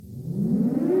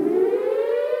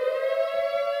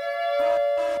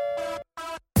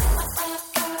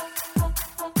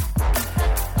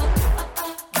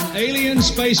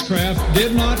American spacecraft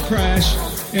did not crash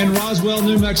in Roswell,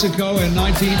 New Mexico in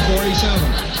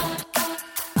 1947.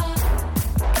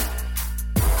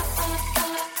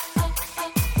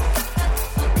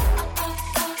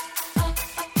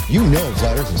 You know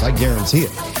flat earthers, I guarantee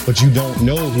it. But you don't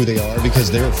know who they are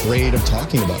because they're afraid of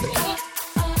talking about it.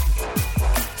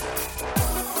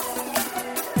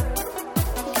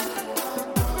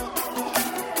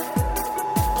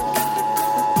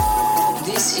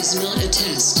 This is not a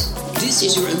test. This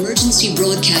is your emergency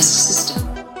broadcast system.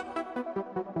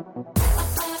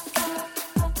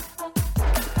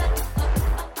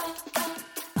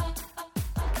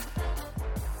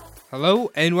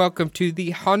 Hello and welcome to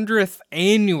the 100th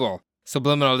annual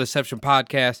Subliminal Deception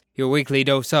Podcast, your weekly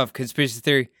dose of conspiracy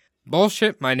theory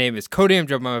bullshit. My name is Cody. I'm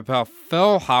joined by my pal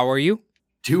Phil. How are you?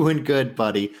 Doing good,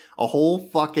 buddy. A whole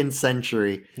fucking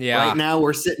century. Yeah. Right now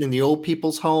we're sitting in the old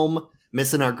people's home,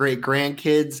 missing our great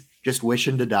grandkids, just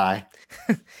wishing to die.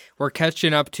 We're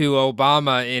catching up to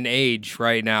Obama in age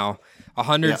right now.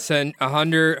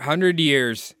 100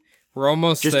 years. We're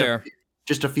almost there.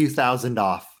 Just a few thousand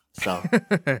off. So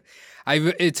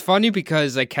it's funny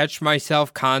because I catch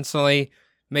myself constantly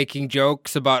making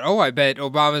jokes about, I bet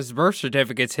Obama's birth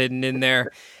certificate's hidden in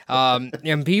there.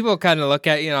 And people kind of look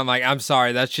at you and I'm like, I'm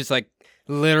sorry, that's just like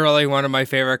literally one of my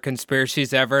favorite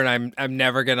conspiracies ever, and I'm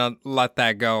never gonna let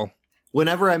that go.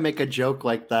 Whenever I make a joke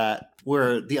like that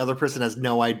where the other person has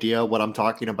no idea what I'm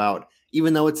talking about,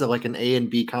 even though it's like an A and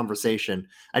B conversation,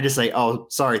 I just say, oh,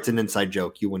 sorry, it's an inside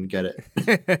joke. You wouldn't get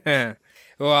it.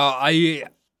 Well,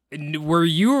 where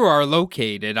you are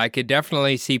located, I could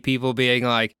definitely see people being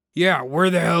like, yeah, where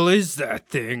the hell is that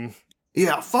thing?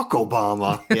 Yeah, fuck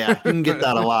Obama. Yeah, you can get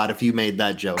that a lot if you made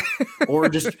that joke.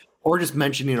 Or just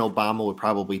mentioning Obama would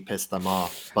probably piss them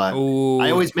off. But Ooh.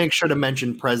 I always make sure to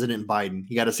mention President Biden.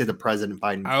 You got to say the President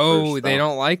Biden first, they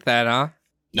don't like that, huh?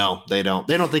 No, they don't.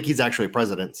 They don't think he's actually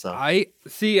president. So I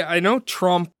know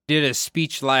Trump did a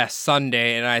speech last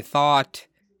Sunday, and I thought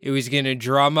it was going to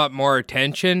drum up more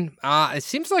attention. It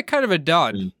seems like kind of a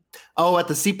dud. Oh, at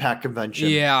the CPAC convention.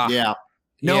 Yeah.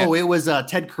 No, It was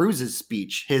Ted Cruz's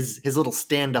speech, his little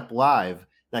stand-up live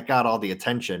that got all the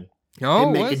attention.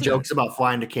 Him making jokes about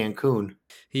flying to Cancun.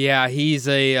 Yeah, he's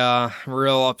a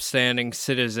real upstanding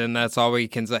citizen. That's all we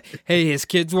can say. Hey, his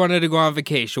kids wanted to go on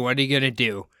vacation. What are you going to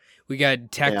do? We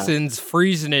got Texans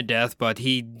freezing to death, but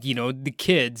the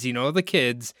kids.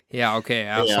 Yeah, okay,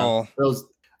 asshole.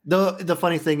 Yeah. The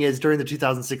funny thing is, during the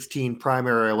 2016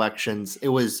 primary elections, it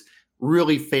was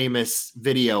really famous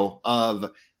video of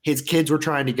his kids were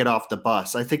trying to get off the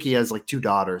bus. I think he has like 2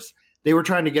 daughters. They were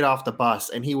trying to get off the bus,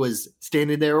 and he was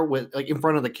standing there with like in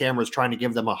front of the cameras trying to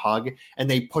give them a hug, and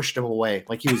they pushed him away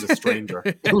like he was a stranger.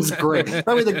 It was great.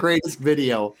 Probably the greatest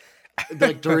video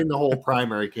like during the whole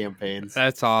primary campaigns.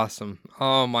 That's awesome.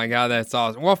 Oh my God, that's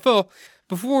awesome. Well, Phil,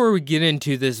 before we get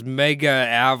into this mega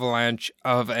avalanche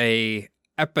of a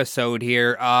episode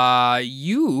here,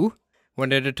 you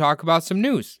wanted to talk about some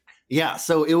news. Yeah,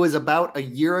 so it was about a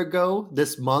year ago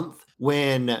this month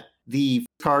when the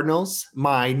Cardinals,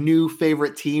 my new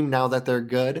favorite team now that they're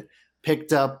good,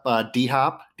 picked up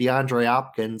DeAndre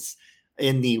Hopkins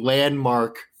in the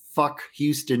landmark fuck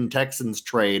Houston Texans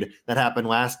trade that happened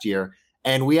last year.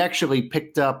 And we actually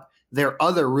picked up their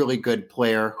other really good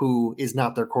player who is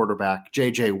not their quarterback,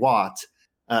 J.J. Watt.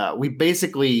 We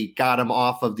basically got him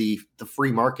off of the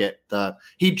free market.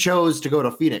 He chose to go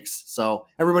to Phoenix, so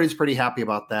everybody's pretty happy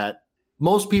about that.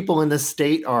 Most people in this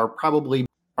state are probably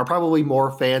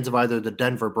more fans of either the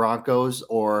Denver Broncos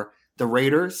or the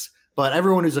Raiders, but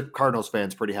everyone who's a Cardinals fan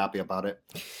is pretty happy about it.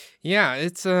 Yeah,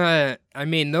 it's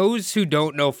those who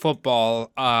don't know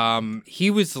football, he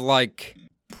was like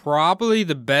probably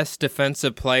the best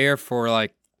defensive player for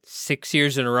like 6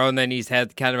 years in a row, and then he's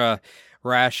had kind of a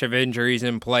rash of injuries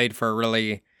and played for a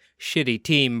really shitty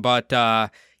team. But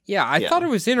I thought it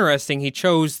was interesting. He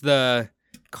chose the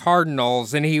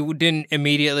Cardinals, and he didn't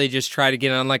immediately just try to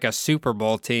get on like a Super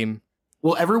Bowl team.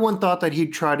 Well, everyone thought that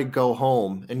he'd try to go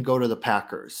home and go to the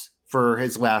Packers for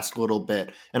his last little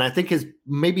bit. And I think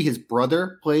maybe his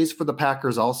brother plays for the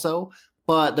Packers also,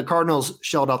 but the Cardinals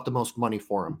shelled out the most money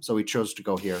for him, so he chose to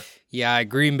go here. Yeah,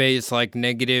 Green Bay is like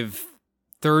negative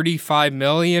 $35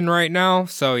 million right now.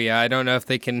 So I don't know if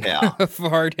they can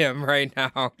afford him right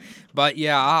now. But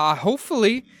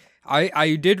hopefully.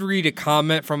 I did read a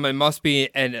comment from, it must be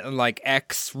an like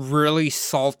ex really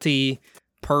salty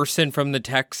person from the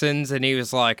Texans, and he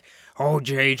was like, oh,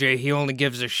 JJ, he only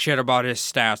gives a shit about his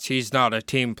stats. He's not a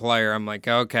team player. I'm like,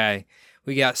 okay,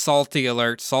 we got salty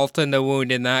alert, salt in the wound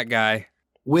in that guy.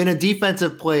 When a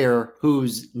defensive player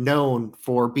who's known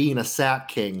for being a sack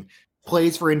king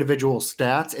plays for individual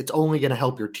stats, it's only going to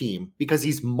help your team because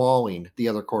he's mauling the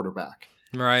other quarterback.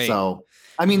 Right. So,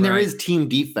 I mean, there is team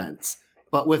defense,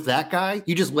 but with that guy,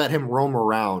 you just let him roam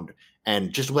around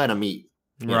and just let him eat.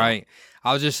 Right.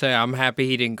 I'll just say I'm happy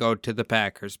he didn't go to the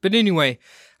Packers. But anyway,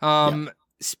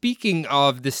 speaking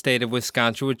of the state of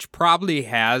Wisconsin, which probably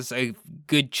has a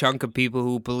good chunk of people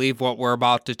who believe what we're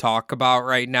about to talk about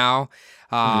right now,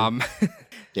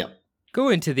 go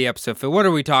into the episode, Phil. What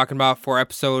are we talking about for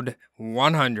episode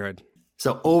 100?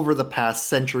 So over the past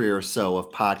century or so of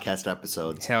podcast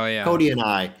episodes, Hell yeah. Cody and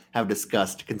I have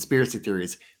discussed conspiracy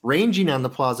theories ranging on the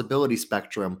plausibility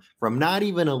spectrum from not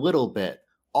even a little bit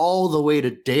all the way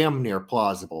to damn near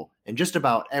plausible and just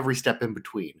about every step in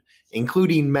between,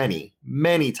 including many,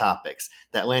 many topics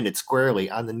that landed squarely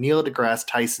on the Neil deGrasse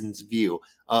Tyson's view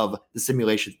of the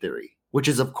simulation theory, which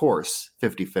is, of course,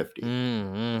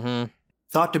 50-50.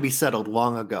 Thought to be settled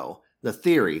long ago, the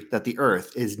theory that the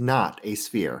Earth is not a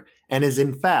sphere and is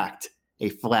in fact a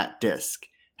flat disk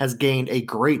has gained a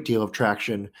great deal of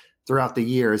traction throughout the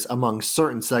years among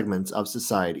certain segments of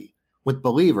society, with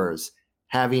believers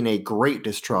having a great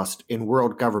distrust in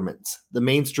world governments, the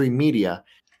mainstream media,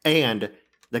 and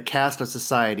the caste of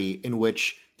society in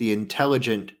which the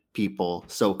intelligent people,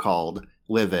 so-called,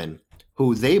 live in,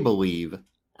 who they believe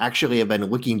actually have been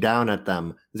looking down at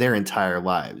them their entire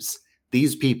lives.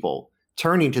 These people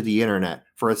turning to the internet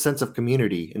for a sense of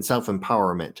community and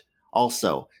self-empowerment,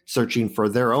 also searching for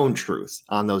their own truth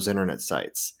on those internet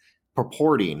sites,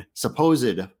 purporting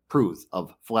supposed proof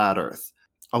of flat Earth,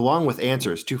 along with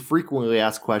answers to frequently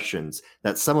asked questions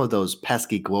that some of those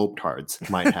pesky globetards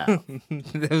might have.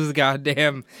 Those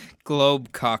goddamn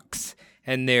globe cucks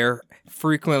and their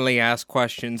frequently asked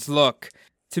questions. Look,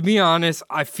 to be honest,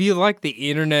 I feel like the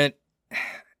internet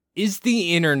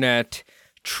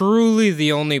truly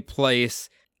the only place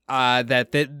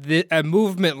that a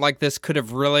movement like this could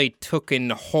have really taken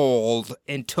hold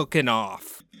and taken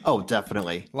off. Oh,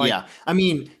 definitely. Yeah. I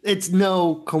mean, it's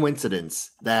no coincidence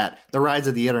that the rise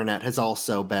of the internet has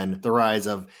also been the rise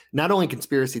of not only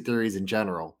conspiracy theories in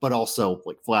general, but also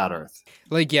like flat Earth.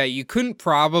 Like, yeah, you couldn't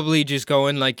probably just go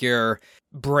in like your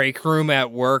break room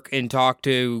at work and talk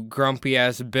to grumpy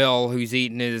ass Bill who's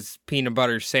eating his peanut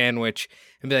butter sandwich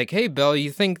and be like, hey, Bill,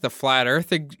 you think the flat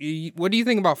Earth, what do you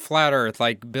think about flat Earth?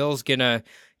 Like, Bill's gonna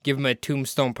give him a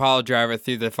tombstone pile driver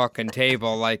through the fucking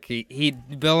table. Like,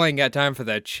 Bill ain't got time for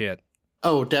that shit.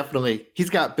 Oh, definitely.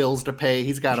 He's got bills to pay.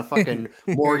 He's got a fucking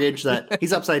mortgage that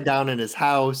he's upside down in his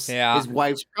house. Yeah. His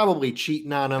wife's probably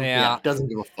cheating on him. Yeah. Doesn't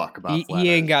give a fuck about flat He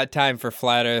ain't Earth. got time for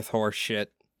flat Earth horse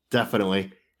shit.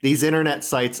 Definitely. These internet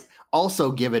sites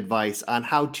also give advice on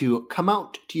how to come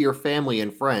out to your family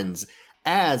and friends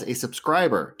as a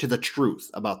subscriber to the truth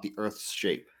about the Earth's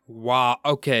shape. Wow.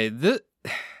 Okay.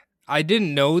 I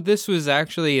didn't know this was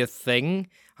actually a thing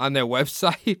on their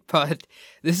website, but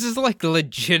this is like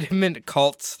legitimate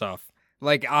cult stuff.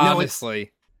 Like,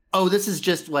 honestly. This is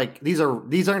just like, these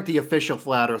aren't the official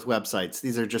Flat Earth websites.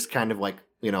 These are just kind of like,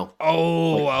 you know.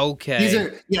 Okay.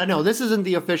 This isn't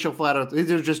the official Flat Earth.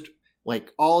 These are just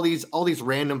like all these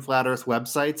random Flat Earth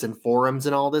websites and forums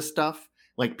and all this stuff.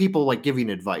 Like people like giving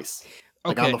advice.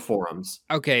 Like on the forums.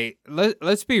 Okay,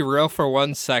 let's be real for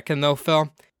 1 second though,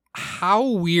 Phil. How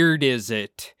weird is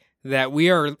it that we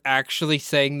are actually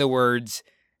saying the words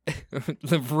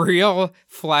the real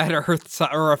Flat Earth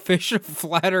or official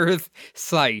Flat Earth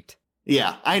site?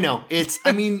 Yeah, I know.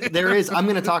 I'm going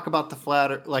to talk about the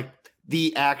Flat Earth, like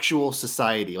the actual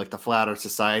society, like the Flat Earth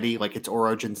Society, like its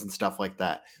origins and stuff like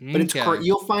that. But it's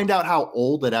you'll find out how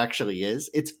old it actually is.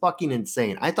 It's fucking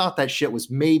insane. I thought that shit was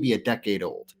maybe a decade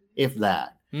old, if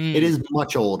that. It is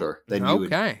much older than you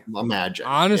would imagine.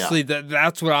 Honestly,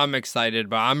 that's what I'm excited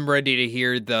about. I'm ready to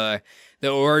hear the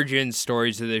origin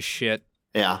stories of this shit.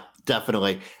 Yeah,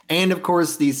 definitely. And of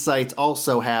course, these sites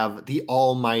also have the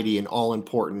almighty and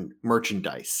all-important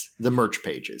merchandise, the merch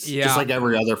pages. Yeah. Just like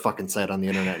every other fucking site on the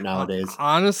internet nowadays.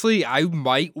 Honestly, I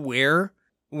might wear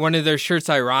one of their shirts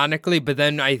ironically, but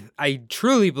then I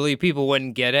truly believe people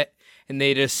wouldn't get it, and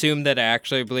they'd assume that I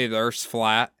actually believe the Earth's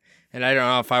flat. And I don't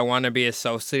know if I want to be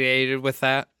associated with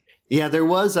that. Yeah, there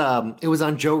was, it was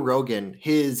on Joe Rogan.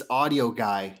 His audio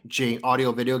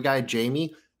video guy,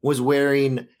 Jamie, was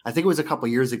wearing, I think it was a couple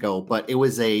years ago, but it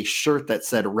was a shirt that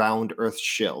said Round Earth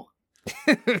Shill.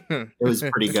 It was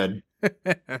pretty good.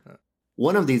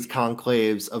 One of these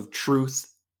conclaves of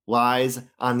truth lies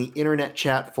on the internet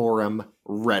chat forum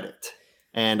Reddit.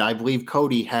 And I believe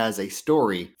Cody has a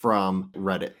story from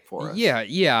Reddit for us.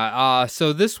 Yeah.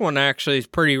 So this one actually is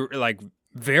pretty,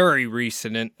 very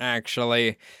recent,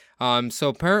 actually. So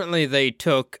apparently they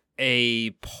took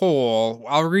a poll.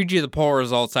 I'll read you the poll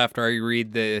results after I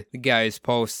read the guy's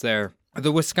post there.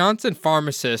 The Wisconsin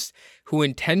pharmacist who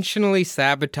intentionally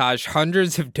sabotaged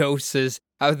hundreds of doses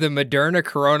of the Moderna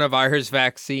coronavirus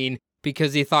vaccine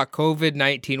because he thought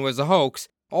COVID-19 was a hoax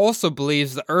also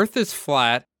believes the Earth is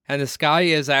flat and the sky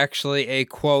is actually a,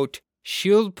 quote,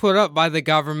 shield put up by the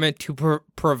government to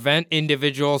prevent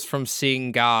individuals from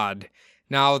seeing God.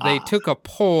 Now, they took a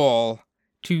poll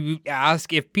to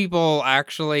ask if people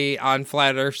actually on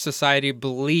Flat Earth Society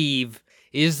believe,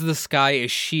 is the sky a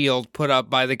shield put up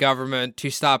by the government to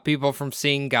stop people from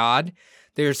seeing God?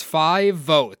 There's 5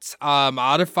 votes.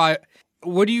 Out of 5,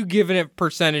 what are you giving it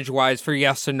percentage-wise for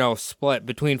yes and no split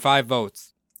between 5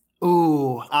 votes?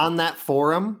 Ooh, on that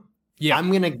forum, yeah,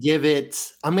 I'm going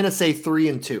to say 3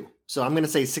 and 2. So I'm going to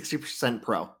say 60%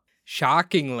 pro.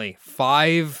 Shockingly,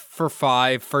 5 for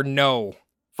 5 for no.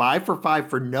 5 for 5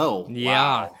 for no. Yeah.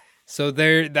 Wow. So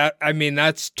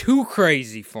that's too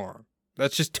crazy for him.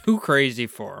 That's just too crazy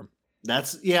for him.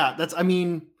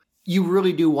 You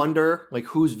really do wonder, like,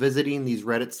 who's visiting these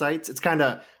Reddit sites. It's kind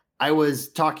of, I was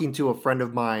talking to a friend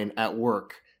of mine at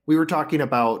work. We were talking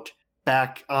about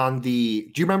back on do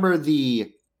you remember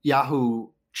the Yahoo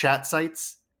chat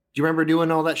sites? Do you remember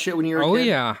doing all that shit when you were a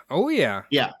kid? Oh, yeah.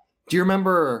 Yeah. Do you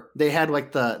remember they had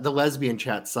like the lesbian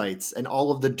chat sites and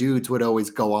all of the dudes would always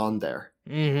go on there?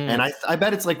 Mm-hmm. And I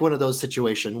bet it's like one of those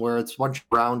situations where it's a bunch of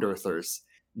round earthers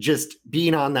just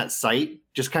being on that site,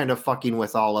 just kind of fucking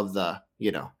with all of the,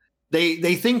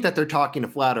 they think that they're talking to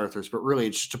flat earthers, but really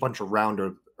it's just a bunch of round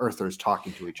earthers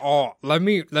talking to each other. Oh, let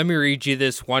me read you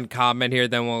this one comment here,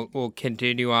 then we'll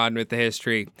continue on with the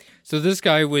history. So this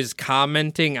guy was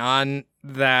commenting on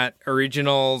that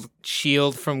original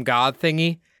shield from God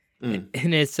thingy, and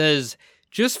it says,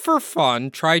 just for fun,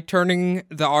 try turning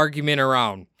the argument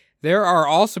around. There are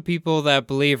also people that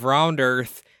believe round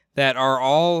earth that are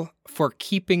all for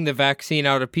keeping the vaccine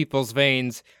out of people's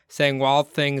veins, saying wild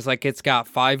things like it's got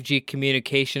 5G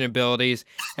communication abilities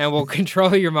and will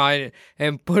control your mind,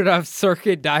 and put up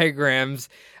circuit diagrams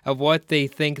of what they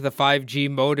think the 5G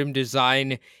modem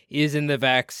design is in the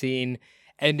vaccine.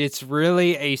 And it's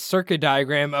really a circuit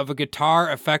diagram of a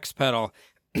guitar effects pedal.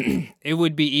 It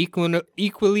would be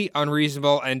equally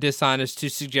unreasonable and dishonest to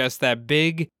suggest that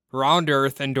big round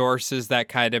earth endorses that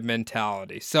kind of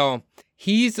mentality. So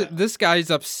this guy's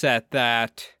upset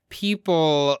that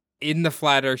people in the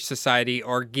Flat Earth Society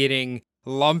are getting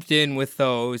lumped in with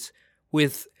those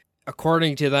with,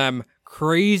 according to them,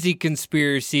 crazy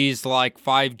conspiracies like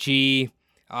 5G,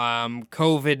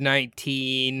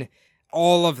 COVID-19,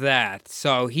 all of that.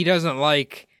 So he doesn't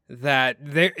like that.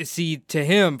 To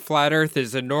him, Flat Earth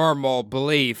is a normal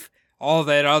belief. All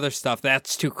that other stuff,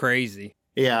 that's too crazy.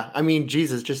 Yeah, I mean,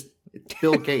 Jesus, just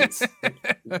Bill Gates.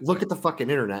 Look at the fucking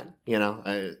internet,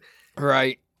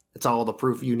 Right. It's all the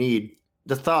proof you need.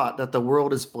 The thought that the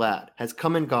world is flat has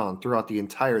come and gone throughout the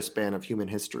entire span of human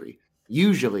history,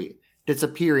 usually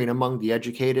disappearing among the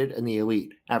educated and the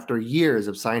elite after years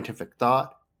of scientific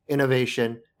thought,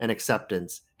 innovation, and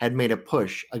acceptance had made a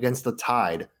push against the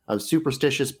tide of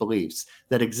superstitious beliefs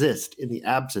that exist in the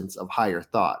absence of higher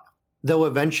thought, though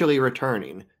eventually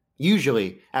returning,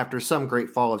 usually after some great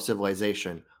fall of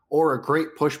civilization or a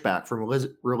great pushback from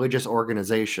religious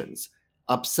organizations,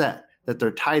 upset that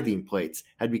their tithing plates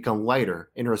had become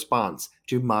lighter in response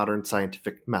to modern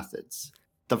scientific methods.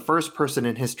 The first person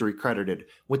in history credited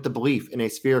with the belief in a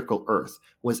spherical earth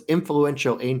was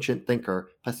influential ancient thinker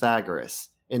Pythagoras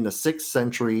in the 6th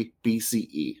century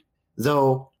BCE,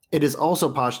 though it is also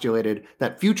postulated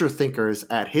that future thinkers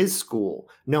at his school,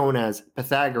 known as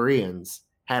Pythagoreans,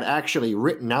 had actually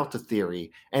written out the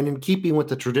theory and, in keeping with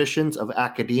the traditions of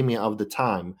academia of the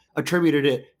time, attributed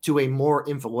it to a more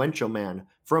influential man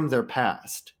from their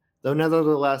past, though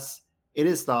nevertheless, it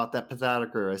is thought that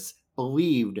Pythagoras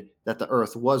believed that the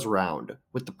earth was round,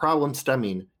 with the problem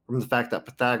stemming from the fact that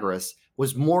Pythagoras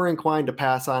was more inclined to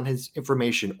pass on his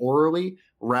information orally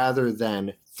rather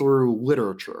than through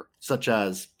literature, such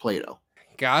as Plato.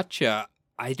 Gotcha.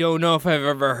 I don't know if I've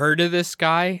ever heard of this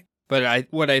guy, but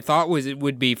what I thought it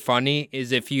would be funny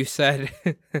is if you said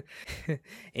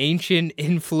ancient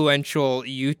influential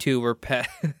YouTuber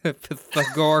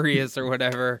Pythagoras or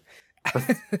whatever.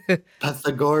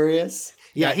 Pythagoras?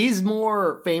 Yeah, he's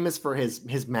more famous for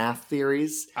his math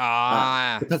theories.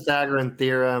 The Pythagorean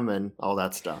theorem and all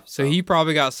that stuff. So he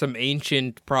probably got some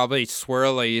ancient, probably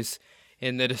swirlies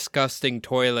in the disgusting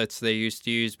toilets they used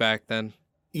to use back then.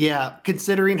 Yeah,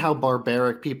 considering how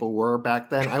barbaric people were back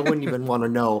then, I wouldn't even want to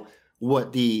know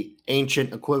what the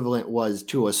ancient equivalent was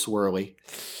to a swirly.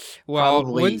 Well,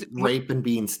 probably rape and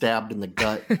being stabbed in the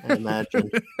gut, I imagine.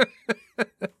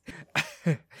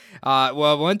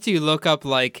 Well, once you look up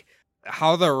like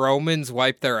how the Romans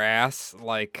wipe their ass,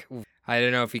 like I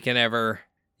don't know if you can ever.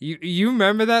 You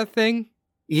remember that thing?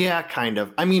 Yeah, kind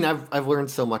of. I mean, I've learned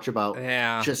so much about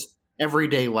Yeah. just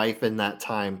everyday life in that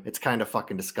time. It's kind of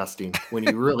fucking disgusting when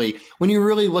you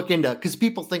really look into, because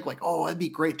people think like, oh, it'd be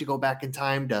great to go back in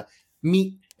time to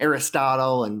meet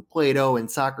Aristotle and Plato and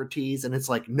Socrates, and it's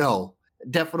like, no,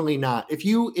 definitely not. If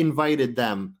you invited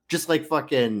them, just like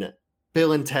fucking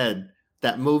Bill and Ted,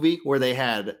 that movie where they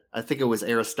had, I think it was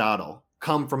Aristotle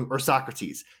or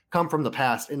Socrates come from the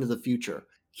past into the future.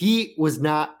 He was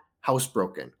not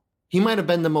housebroken. He might have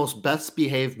been the most best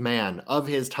behaved man of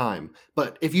his time,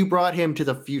 but if you brought him to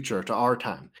the future, to our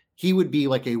time, he would be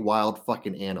like a wild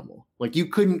fucking animal. Like you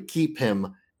couldn't keep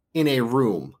him in a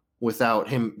room without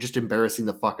him just embarrassing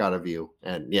the fuck out of you.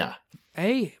 And yeah.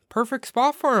 Hey, perfect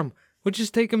spot for him. We'll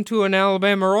just take him to an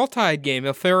Alabama Roll Tide game.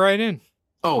 He'll fit right in.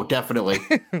 Oh, definitely.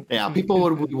 Yeah, people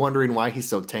would be wondering why he's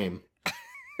so tame.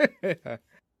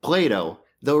 Plato,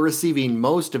 though receiving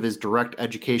most of his direct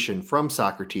education from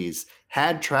Socrates,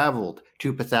 had traveled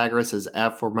to Pythagoras'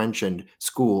 aforementioned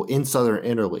school in southern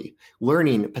Italy,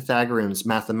 learning Pythagorean's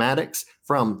mathematics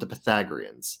from the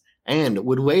Pythagoreans, and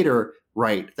would later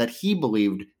write that he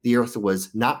believed the earth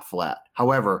was not flat.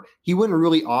 However, he wouldn't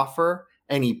really offer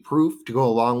any proof to go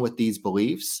along with these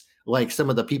beliefs, like some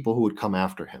of the people who would come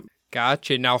after him.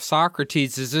 Gotcha. Now,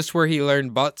 Socrates, is this where he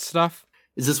learned butt stuff?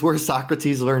 Is this where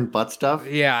Socrates learned butt stuff?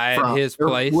 Yeah, at his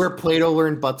place. Where Plato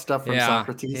learned butt stuff from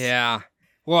Socrates? Yeah.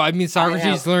 Well, I mean,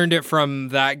 Socrates learned it from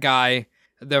that guy,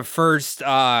 the first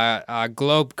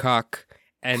globe cuck,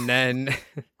 and then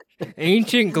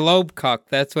ancient globe cuck.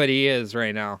 That's what he is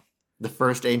right now. The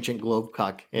first ancient globe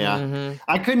cuck. Yeah. Mm-hmm.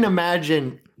 I couldn't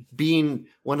imagine being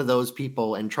one of those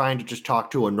people and trying to just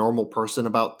talk to a normal person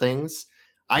about things.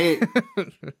 I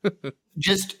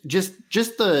just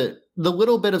the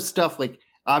little bit of stuff, like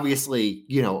obviously,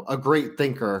 you know, a great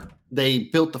thinker, they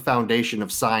built the foundation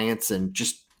of science and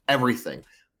just everything.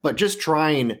 But just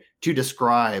trying to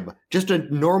describe just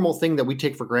a normal thing that we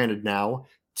take for granted now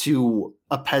to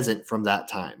a peasant from that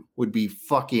time would be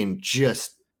fucking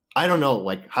just, I don't know,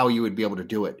 like how you would be able to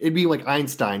do it. It'd be like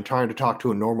Einstein trying to talk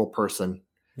to a normal person.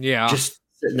 Yeah. Just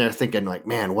sitting there thinking like,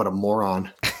 man, what a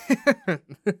moron.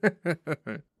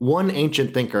 One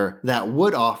ancient thinker that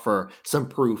would offer some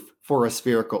proof for a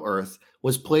spherical earth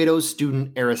was Plato's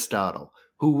student Aristotle,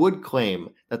 who would claim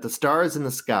that the stars in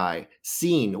the sky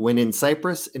seen when in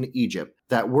Cyprus and Egypt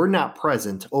that were not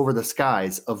present over the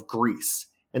skies of Greece,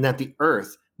 and that the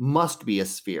earth must be a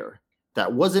sphere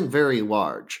that wasn't very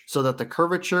large, so that the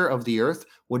curvature of the earth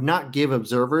would not give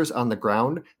observers on the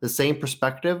ground the same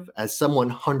perspective as someone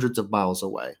hundreds of miles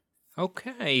away.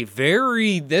 Okay,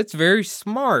 that's very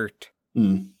smart.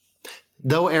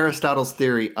 Though Aristotle's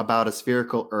theory about a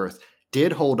spherical earth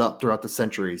did hold up throughout the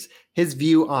centuries, his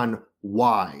view on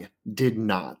why did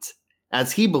not,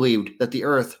 as he believed that the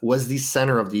earth was the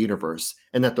center of the universe,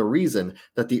 and that the reason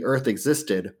that the earth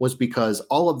existed was because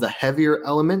all of the heavier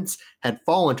elements had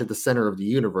fallen to the center of the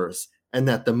universe, and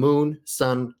that the moon,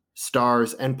 sun,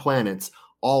 stars, and planets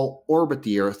all orbit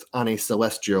the earth on a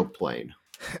celestial plane.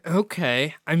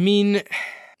 Okay, I mean,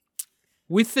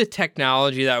 with the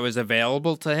technology that was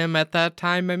available to him at that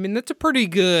time, I mean, that's a pretty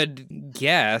good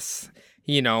guess.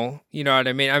 You know what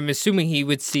I mean? I'm assuming he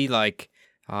would see like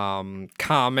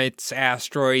comets,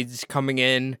 asteroids coming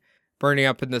in, burning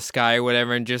up in the sky,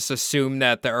 whatever, and just assume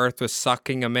that the earth was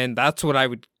sucking them in. That's what I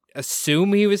would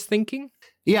assume he was thinking.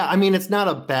 Yeah, I mean, it's not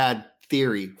a bad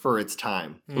theory for its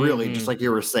time, really, just like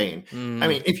you were saying. I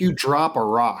mean, if you drop a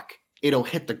rock, it'll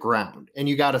hit the ground, and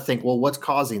you got to think, well, what's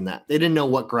causing that? They didn't know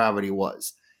what gravity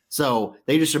was. So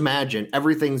they just imagine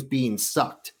everything's being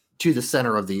sucked to the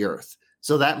center of the earth.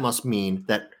 So that must mean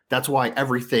that's why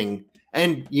everything,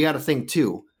 and you got to think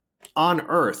too, on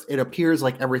Earth, it appears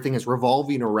like everything is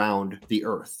revolving around the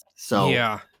Earth. So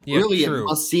really, true. It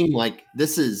must seem like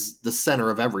this is the center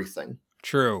of everything.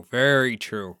 True, very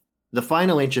true. The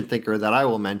final ancient thinker that I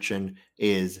will mention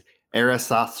is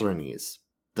Eratosthenes,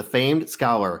 the famed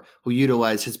scholar who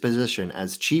utilized his position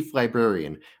as chief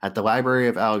librarian at the Library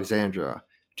of Alexandria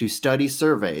to study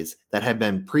surveys that had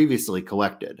been previously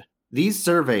collected. These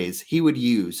surveys he would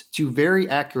use to very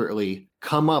accurately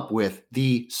come up with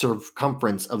the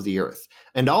circumference of the Earth,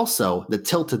 and also the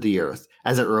tilt of the Earth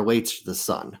as it relates to the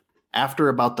sun. After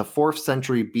about the 4th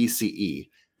century BCE,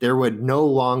 there would no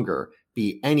longer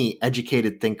be any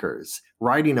educated thinkers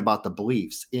writing about the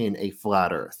beliefs in a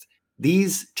flat Earth.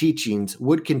 These teachings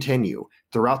would continue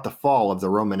throughout the fall of the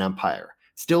Roman Empire,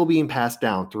 still being passed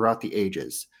down throughout the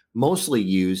ages, mostly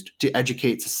used to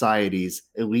educate society's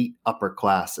elite upper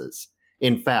classes.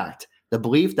 In fact, The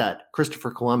belief that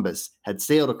Christopher Columbus had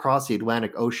sailed across the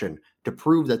Atlantic Ocean to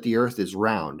prove that the Earth is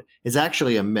round is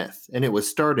actually a myth, and it was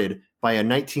started by a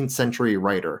 19th century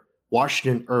writer,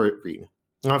 Washington Irving.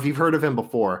 Now, if you've heard of him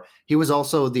before, he was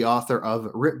also the author of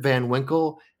Rip Van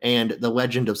Winkle and The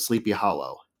Legend of Sleepy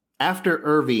Hollow. After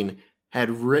Irving had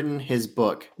written his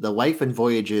book, The Life and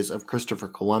Voyages of Christopher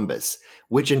Columbus,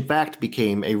 which in fact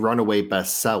became a runaway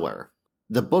bestseller,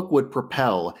 the book would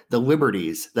propel the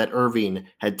liberties that Irving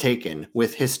had taken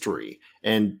with history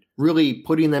and really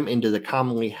putting them into the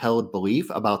commonly held belief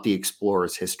about the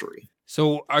explorer's history.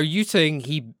 So are you saying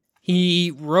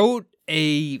he wrote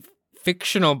a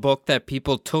fictional book that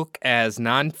people took as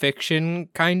nonfiction,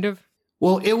 kind of?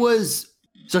 Well, it was...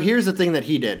 So here's the thing that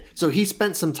he did. So he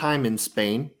spent some time in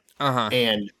Spain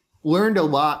and learned a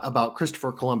lot about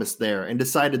Christopher Columbus there and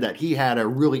decided that he had a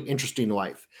really interesting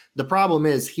life. The problem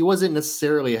is he wasn't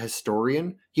necessarily a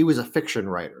historian. He was a fiction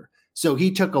writer. So he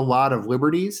took a lot of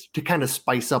liberties to kind of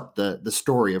spice up the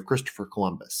story of Christopher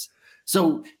Columbus.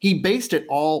 So he based it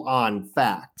all on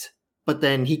fact, but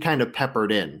then he kind of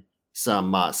peppered in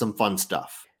some fun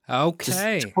stuff.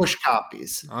 Okay. To push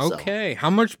copies. Okay. So. How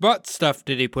much butt stuff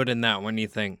did he put in that one, you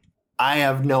think? I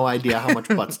have no idea how much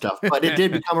butt stuff, but it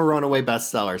did become a runaway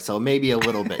bestseller, so maybe a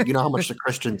little bit. You know how much the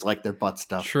Christians like their butt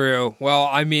stuff. True. Well,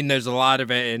 I mean, there's a lot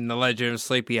of it in The Legend of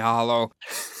Sleepy Hollow.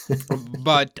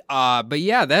 but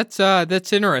yeah, that's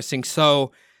interesting.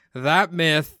 So that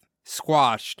myth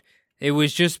squashed. It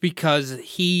was just because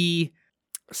he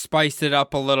spiced it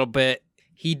up a little bit.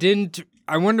 He didn't.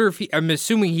 I wonder if I'm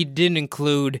assuming he didn't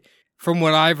include. From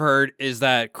what I've heard, is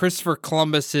that Christopher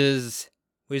Columbus's.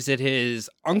 Was it his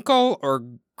uncle or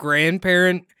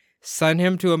grandparent sent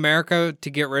him to America to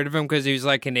get rid of him because he was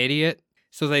like an idiot?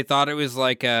 So they thought it was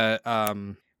like a,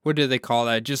 what do they call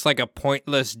that? Just like a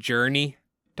pointless journey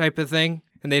type of thing.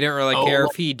 And they didn't really care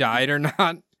if he died or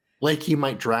not. Like he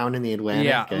might drown in the Atlantic.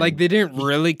 Yeah, like they didn't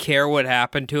really care what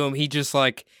happened to him. He just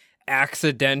like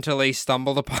accidentally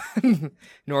stumbled upon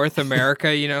North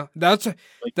America, you know? That's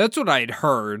what I'd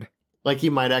heard. Like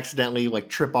he might accidentally like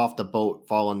trip off the boat,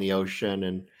 fall in the ocean,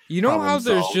 and you know how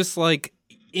there's just like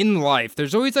in life,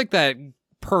 there's always like that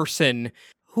person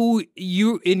who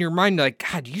you in your mind like,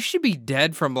 God, you should be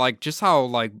dead from like just how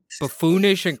like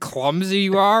buffoonish and clumsy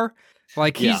you are.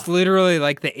 Like he's literally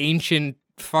like the ancient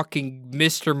fucking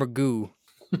Mr. Magoo.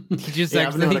 He just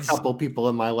I've known a couple people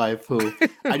in my life who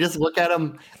I just look at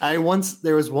them.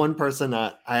 There was one person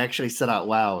that I actually said out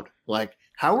loud, like,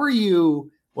 how are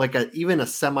you like even a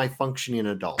semi-functioning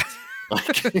adult?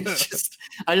 Like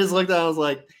I just looked at it, I was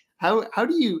like, how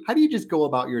do you just go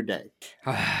about your day?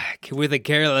 With a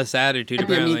careless attitude.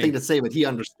 That'd be a mean thing to say, but he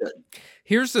understood.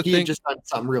 Here's the thing. He had just done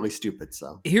something really stupid.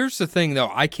 So here's the thing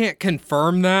though. I can't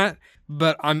confirm that,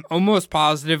 but I'm almost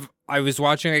positive. I was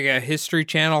watching like a History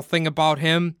Channel thing about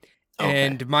him,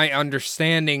 and my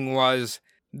understanding was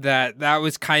that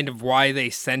was kind of why they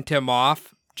sent him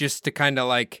off, just to kind of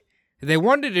like, they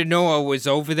wanted to know what was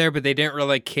over there, but they didn't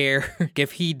really care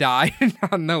if he died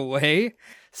on the way.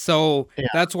 So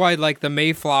that's why like the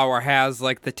Mayflower has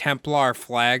like the Templar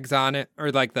flags on it,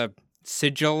 or like the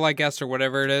sigil, I guess, or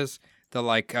whatever it is, the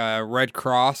like Red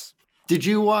Cross. Did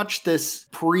you watch this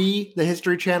pre the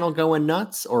History Channel going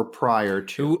nuts or prior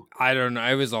to? I don't know.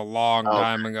 It was a long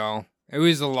time ago. It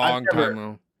was a long time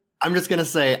ago. I'm just going to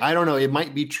say, I don't know. It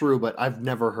might be true, but I've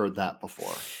never heard that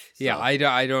before. So. Yeah, I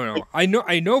don't know.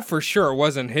 I know for sure it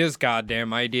wasn't his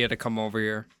goddamn idea to come over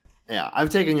here. Yeah, I've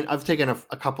taken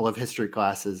a couple of history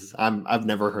classes. I've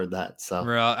never heard that. So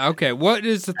really? Okay, what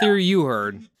is the theory you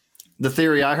heard? The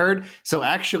theory I heard? So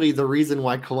actually the reason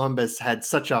why Columbus had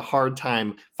such a hard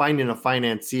time finding a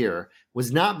financier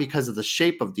was not because of the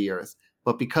shape of the earth,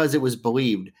 but because it was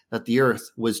believed that the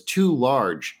earth was too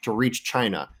large to reach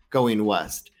China going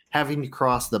west, having to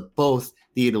cross both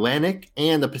the Atlantic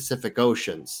and the Pacific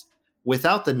Oceans,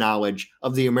 without the knowledge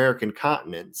of the American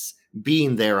continents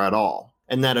being there at all,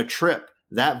 and that a trip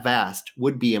that vast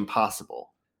would be impossible.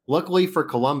 Luckily for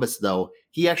Columbus, though,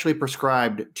 he actually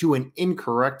prescribed to an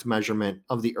incorrect measurement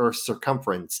of the Earth's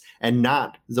circumference and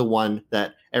not the one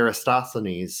that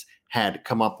Eratosthenes had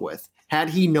come up with. Had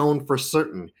he known for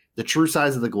certain the true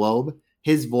size of the globe,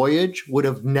 his voyage would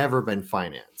have never been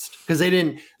financed, because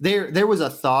there was a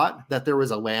thought that there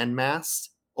was a landmass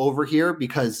over here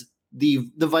because the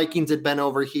Vikings had been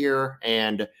over here,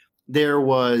 and there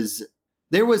was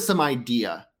some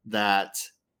idea that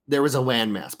there was a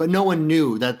landmass, but no one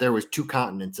knew that there was two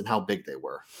continents and how big they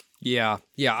were. Yeah,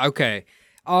 okay.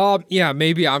 Yeah,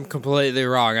 maybe I'm completely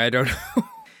wrong. I don't know.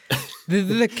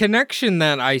 The connection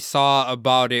that I saw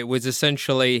about it was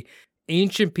essentially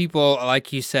ancient people,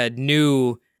 like you said,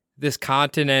 knew this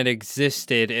continent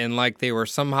existed and like they were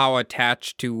somehow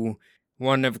attached to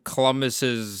one of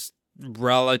Columbus's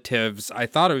relatives. I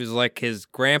thought it was like his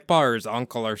grandpa or his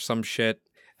uncle or some shit.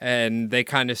 And they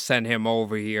kind of sent him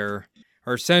over here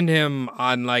or send him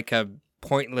on like a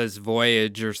pointless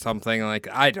voyage or something like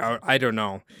I don't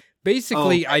know.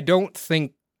 Basically, I don't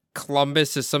think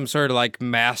Columbus is some sort of like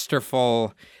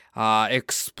masterful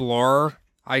explorer,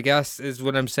 I guess is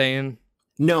what I'm saying.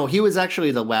 No, he was actually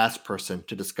the last person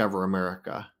to discover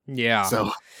America. Yeah.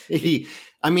 So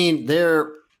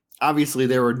there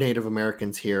were Native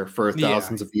Americans here for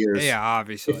thousands of years. Yeah,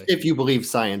 obviously. If you believe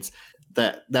science,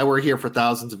 that were here for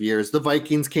thousands of years. The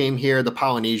Vikings came here, the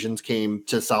Polynesians came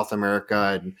to South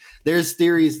America, and there's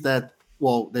theories that,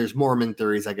 there's Mormon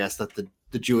theories, I guess, that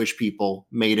the Jewish people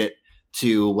made it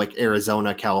to like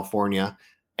Arizona, California.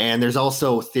 And there's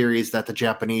also theories that the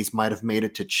Japanese might have made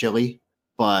it to Chile.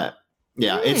 But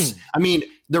yeah,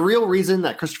 the real reason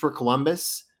that Christopher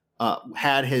Columbus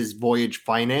had his voyage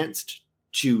financed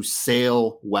to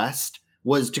sail west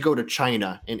was to go to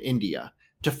China and India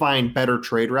to find better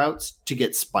trade routes to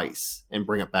get spice and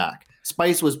bring it back.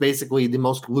 Spice was basically the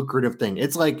most lucrative thing.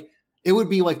 It's like, it would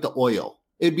be like the oil.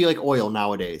 It'd be like oil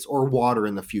nowadays or water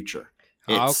in the future.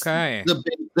 It's okay.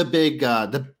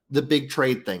 The big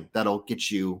trade thing that'll get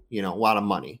you, a lot of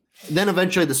money. Then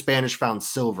eventually the Spanish found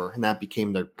silver and that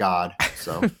became their god.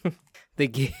 So they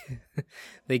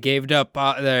gave up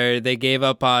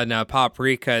on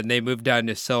paprika and they moved down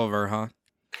to silver, huh?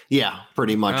 Yeah,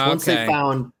 pretty much. Okay.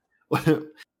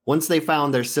 Once they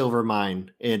found their silver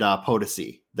mine in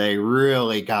Potosi, they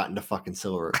really got into fucking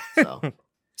silver.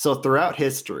 So throughout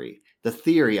history, the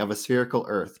theory of a spherical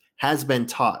Earth has been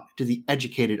taught to the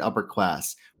educated upper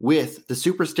class, with the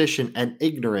superstition and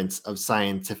ignorance of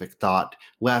scientific thought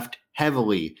left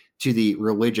heavily to the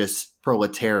religious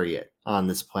proletariat on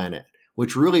this planet,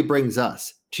 which really brings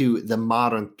us to the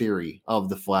modern theory of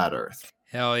the flat Earth.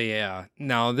 Hell yeah.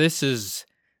 Now this is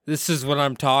what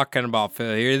I'm talking about,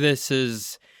 Phil. Here, this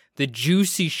is the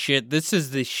juicy shit. This is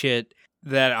the shit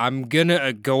that I'm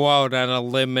gonna go out on a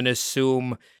limb and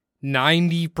assume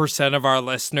 90% of our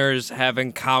listeners have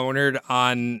encountered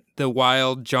on the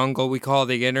wild jungle we call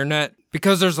the internet,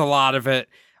 because there's a lot of it.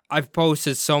 I've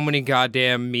posted so many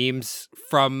goddamn memes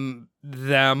from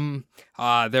them,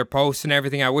 their posts and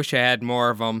everything. I wish I had more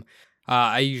of them.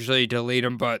 I usually delete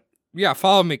them, but yeah,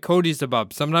 follow me, Cody's the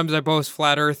Bub. Sometimes I post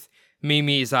flat Earth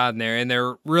memes on there, and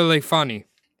they're really funny.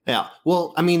 Yeah,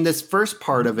 well, this first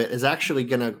part of it is actually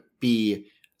going to be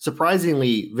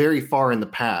surprisingly very far in the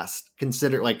past,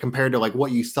 compared to like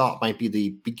what you thought might be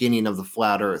the beginning of the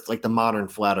flat Earth, like the modern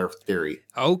flat Earth theory.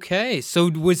 Okay,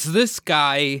 so was this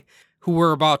guy who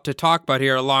we're about to talk about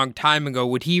here a long time ago,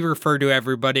 would he refer to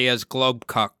everybody as globe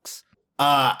cucks?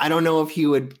 I don't know if he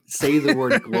would say the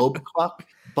word globe cuck,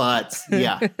 but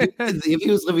yeah, if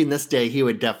he was living this day, he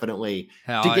would definitely,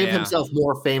 to give himself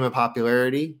more fame and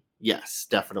popularity. Yes,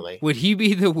 definitely. Would he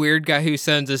be the weird guy who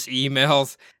sends us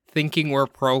emails thinking we're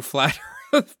pro flat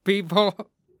Earth people?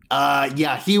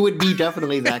 Yeah, he would be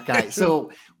definitely that guy.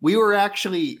 So we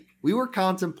were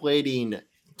contemplating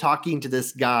talking to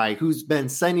this guy who's been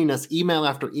sending us email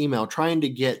after email, trying to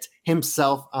get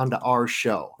himself onto our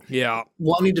show. Yeah.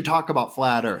 Wanting to talk about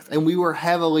flat Earth. And we were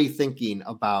heavily thinking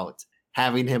about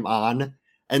having him on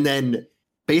and then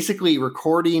basically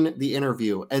recording the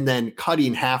interview and then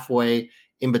cutting halfway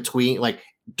in between, like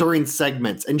during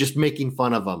segments, and just making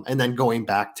fun of him and then going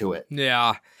back to it.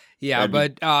 Yeah.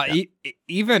 But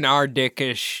even our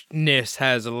dickishness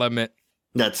has a limit.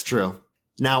 That's true.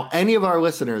 Now, any of our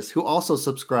listeners who also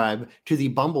subscribe to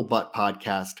the Bumblebutt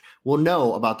podcast will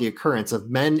know about the occurrence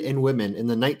of men and women in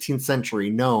the 19th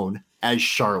century known as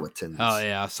charlatans. Oh,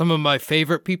 yeah. Some of my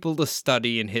favorite people to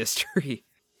study in history.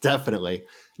 Definitely.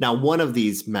 Now, one of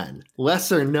these men,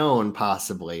 lesser known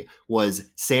possibly, was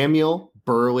Samuel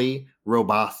Burley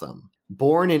Robotham.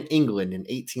 Born in England in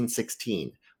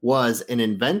 1816, was an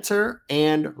inventor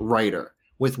and writer,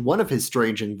 with one of his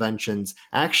strange inventions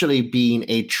actually being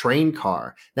a train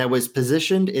car that was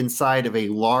positioned inside of a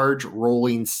large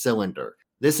rolling cylinder.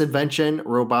 This invention,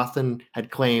 Robotham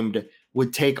had claimed,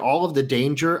 would take all of the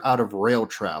danger out of rail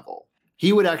travel.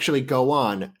 He would actually go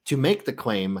on to make the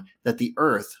claim that the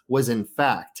Earth was in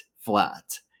fact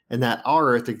flat, and that our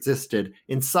Earth existed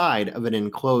inside of an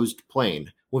enclosed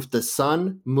plane, with the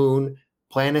sun, moon,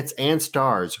 planets, and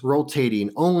stars rotating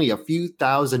only a few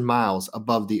thousand miles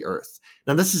above the Earth.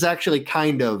 Now, this is actually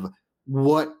kind of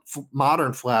what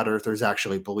modern flat earthers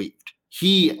actually believed.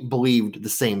 He believed the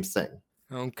same thing.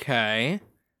 Okay.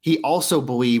 He also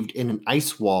believed in an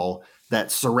ice wall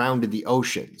that surrounded the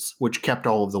oceans, which kept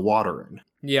all of the water in.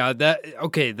 Yeah, that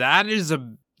is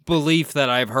a belief that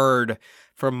I've heard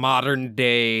from modern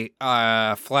day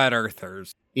flat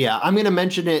earthers. Yeah, I'm going to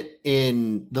mention it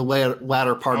in the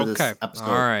latter part of this episode.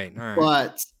 All right.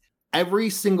 But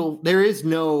there is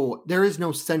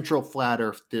no central flat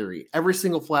earth theory. Every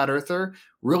single flat earther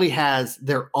really has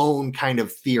their own kind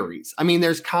of theories. I mean,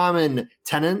 there's common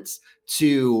tenets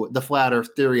to the flat earth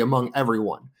theory among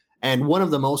everyone. And one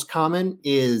of the most common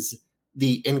is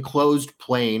the enclosed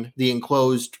plane, the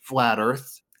enclosed flat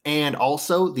earth, and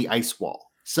also the ice wall.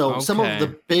 So some of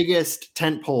the biggest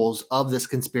tent poles of this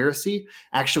conspiracy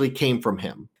actually came from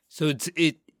him. So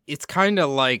it's kind of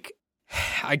like,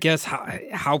 I guess,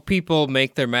 how people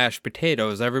make their mashed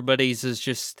potatoes. Everybody's is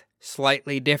just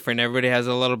slightly different. Everybody has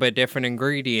a little bit different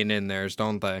ingredient in theirs,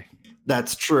 don't they?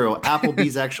 That's true.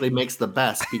 Applebee's actually makes the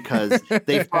best because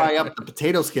they fry up the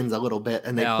potato skins a little bit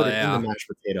and they put it in the mashed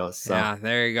potatoes. So. Yeah,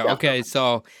 there you go. Yeah. Okay,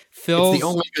 so Phil's... It's the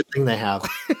only good thing they have.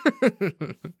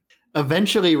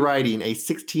 Eventually writing a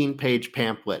 16-page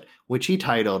pamphlet, which he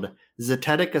titled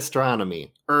Zetetic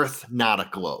Astronomy, Earth Not a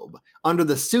Globe, under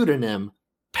the pseudonym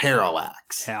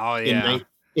Parallax. Hell yeah.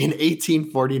 In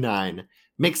 1849,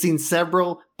 mixing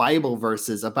several Bible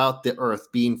verses about the Earth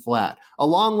being flat,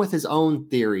 along with his own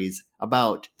theories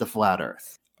about the flat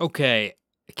Earth. Okay,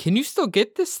 can you still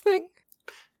get this thing?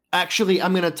 Actually,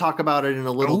 I'm going to talk about it in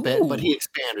a little bit, but he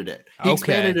expanded it. He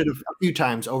expanded it a few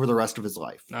times over the rest of his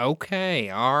life. Okay,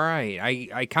 all right.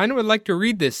 I kind of would like to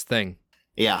read this thing.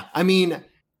 Yeah, I mean,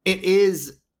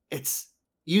 it's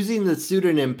using the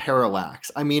pseudonym Parallax.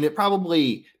 I mean, it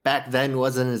probably back then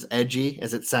wasn't as edgy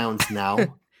as it sounds now.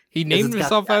 He named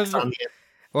himself after...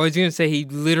 Well, I was going to say he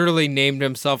literally named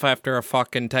himself after a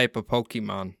fucking type of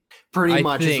Pokemon. Pretty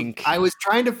much. I was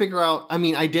trying to figure out, I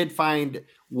mean, I did find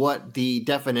what the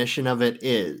definition of it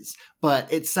is,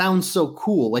 but it sounds so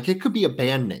cool. Like it could be a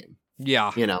band name.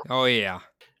 Yeah. You know? Oh, yeah.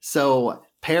 So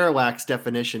parallax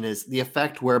definition is the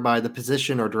effect whereby the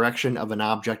position or direction of an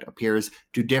object appears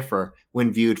to differ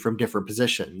when viewed from different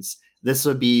positions. This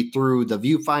would be through the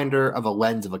viewfinder of a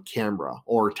lens of a camera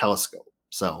or telescope.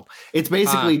 So it's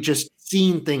basically just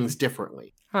seeing things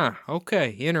differently. Huh.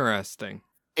 Okay. Interesting.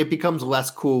 It becomes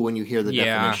less cool when you hear the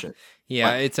definition.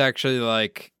 Yeah, it's actually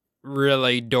like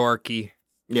really dorky.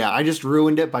 Yeah, I just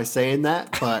ruined it by saying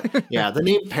that. But yeah, the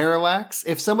name Parallax,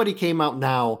 if somebody came out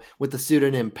now with the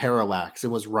pseudonym Parallax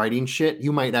and was writing shit,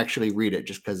 you might actually read it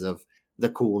just because of the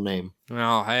cool name.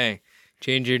 Oh, hey,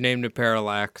 change your name to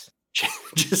Parallax.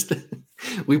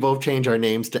 We both change our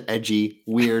names to edgy,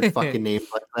 weird fucking names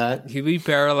like that. You be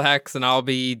Parallax and I'll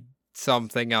be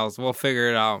something else. We'll figure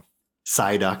it out.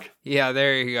 Psyduck. Yeah,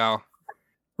 there you go.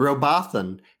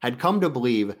 Rowbotham had come to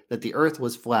believe that the earth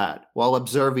was flat while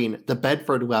observing the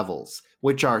Bedford Levels,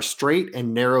 which are straight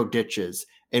and narrow ditches,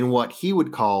 in what he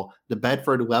would call the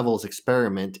Bedford Levels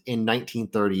experiment in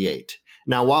 1938.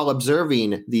 Now, while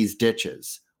observing these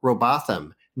ditches,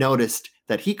 Rowbotham noticed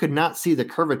that he could not see the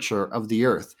curvature of the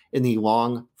earth in the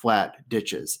long, flat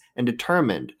ditches and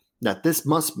determined that this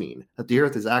must mean that the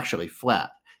earth is actually flat.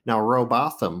 Now,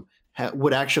 Rowbotham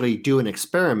would actually do an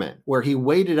experiment where he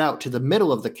waded out to the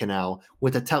middle of the canal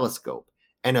with a telescope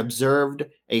and observed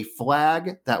a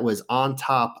flag that was on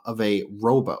top of a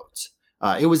rowboat.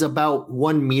 It was about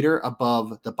 1 meter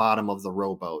above the bottom of the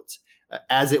rowboat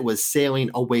as it was sailing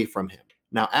away from him.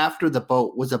 Now, after the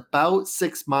boat was about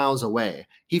 6 miles away,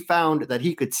 he found that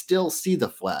he could still see the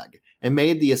flag and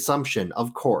made the assumption,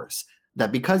 of course,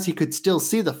 that because he could still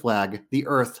see the flag, the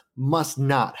earth must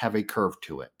not have a curve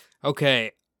to it.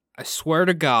 Okay. I swear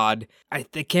to God, I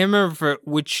can't remember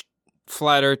which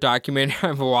Flat Earth documentary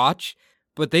I've watched,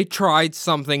 but they tried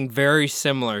something very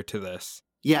similar to this.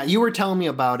 Yeah, you were telling me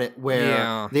about it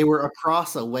where they were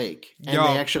across a lake and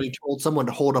they actually told someone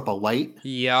to hold up a light.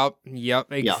 Yep,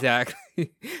 exactly. Yep.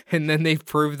 And then they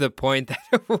proved the point that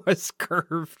it was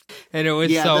curved and it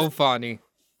was so funny.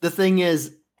 The thing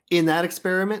is, in that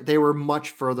experiment, they were much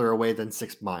further away than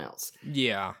 6 miles.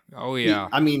 Yeah. Oh, yeah.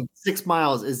 I mean, 6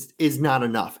 miles is not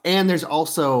enough. And there's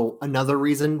also another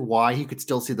reason why he could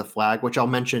still see the flag, which I'll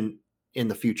mention in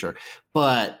the future.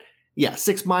 But yeah,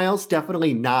 6 miles,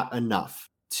 definitely not enough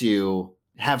to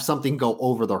have something go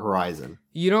over the horizon.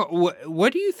 You know,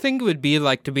 what do you think it would be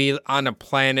like to be on a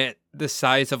planet the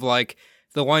size of like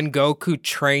the one Goku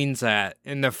trains at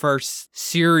in the first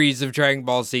series of Dragon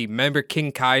Ball Z? Remember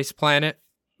King Kai's planet?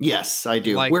 Yes, I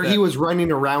do. Like where he was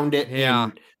running around it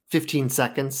in 15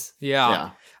 seconds.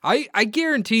 Yeah. I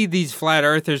guarantee these flat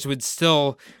earthers would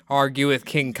still argue with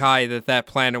King Kai that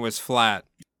planet was flat.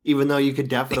 Even though you could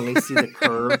definitely see the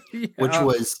curve, which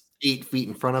was 8 feet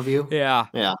in front of you.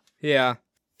 Yeah.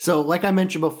 So like I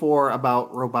mentioned before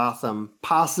about Rowbotham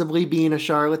possibly being a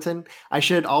charlatan, I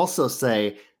should also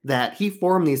say that he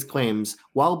formed these claims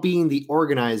while being the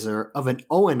organizer of an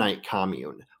Owenite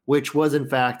commune, which was in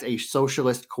fact a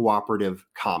socialist cooperative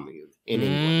commune in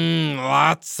England.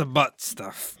 Lots of butt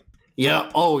stuff. Yeah.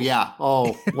 Oh, yeah.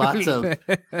 Oh, lots of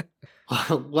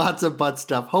lots of butt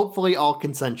stuff. Hopefully, all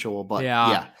consensual. But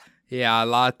yeah. Yeah, a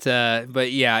lot.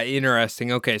 But yeah,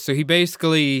 interesting. Okay, so he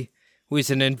basically was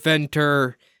an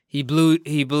inventor. He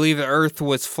believed the Earth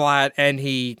was flat, and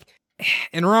he,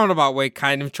 in a roundabout way,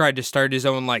 kind of tried to start his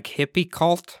own like hippie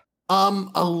cult.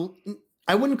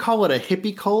 I wouldn't call it a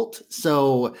hippie cult.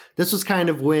 So this was kind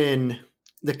of when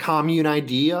the commune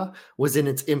idea was in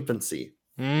its infancy.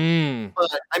 But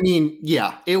I mean,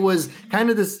 yeah, it was kind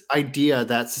of this idea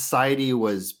that society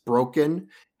was broken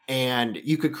and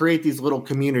you could create these little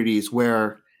communities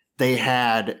where they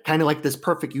had kind of like this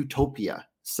perfect utopia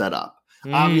set up.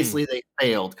 Obviously, they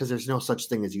failed because there's no such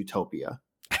thing as utopia.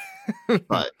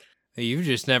 But you've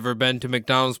just never been to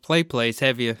McDonald's Play Place,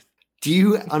 have you? Do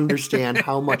you understand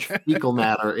how much fecal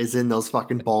matter is in those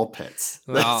fucking ball pits?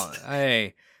 Well,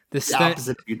 hey, the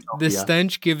opposite of utopia.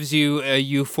 stench gives you a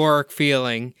euphoric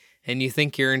feeling, and you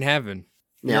think you're in heaven.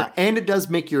 Yeah, and it does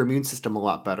make your immune system a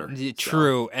lot better.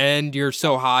 True, and you're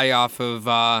so high off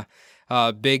of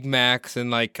Big Macs and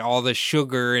like all the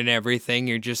sugar and everything,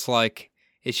 you're just like,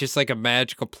 it's just like a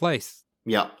magical place.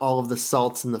 Yeah, all of the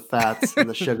salts and the fats and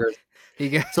the sugars.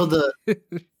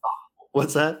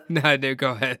 What's that? No,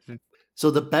 go ahead. So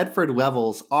the Bedford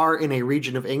Levels are in a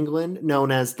region of England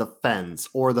known as the Fens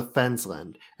or the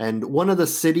Fensland. And one of the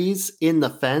cities in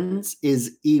the Fens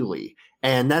is Ely.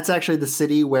 And that's actually the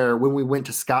city where when we went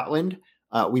to Scotland,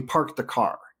 we parked the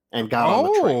car and got on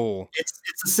the train.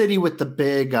 It's a city with the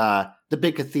big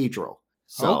cathedral.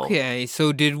 So, okay,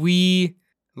 so did we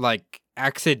like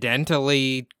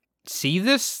accidentally see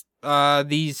these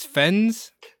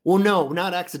Fens? Well, no,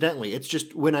 not accidentally. It's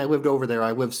just when I lived over there,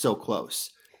 I lived so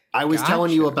close. I was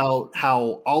telling you about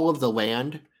how all of the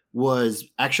land was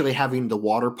actually having the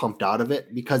water pumped out of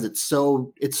it because it's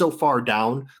so far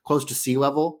down, close to sea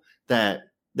level, that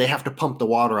they have to pump the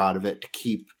water out of it to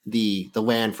keep the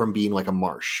land from being like a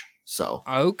marsh. So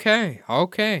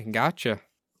okay, gotcha.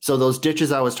 So those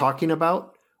ditches I was talking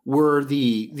about were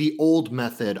the old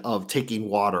method of taking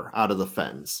water out of the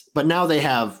Fens, but now they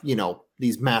have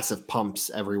these massive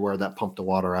pumps everywhere that pump the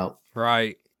water out.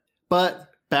 Right. But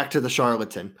back to the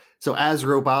charlatan. So as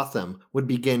Robotham would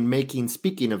begin making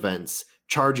speaking events,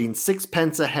 charging 6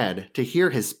 pence a head to hear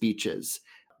his speeches,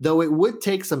 though it would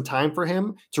take some time for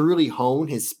him to really hone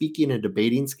his speaking and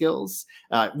debating skills.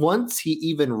 Once he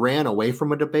even ran away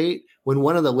from a debate when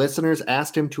one of the listeners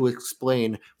asked him to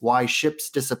explain why ships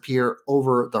disappear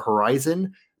over the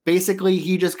horizon. Basically,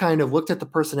 he just kind of looked at the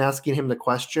person asking him the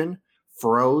question,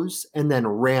 froze, and then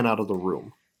ran out of the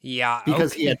room. Yeah.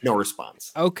 Because he had no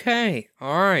response. Okay.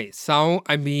 All right. So,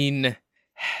 I mean,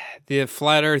 the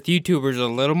Flat Earth YouTubers are a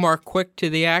little more quick to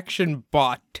the action,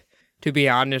 but to be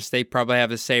honest, they probably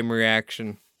have the same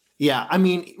reaction. Yeah. I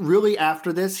mean, really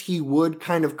after this, he would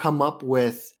kind of come up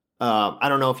with, I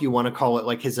don't know if you want to call it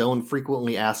like his own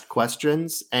frequently asked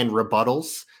questions and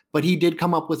rebuttals, but he did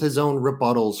come up with his own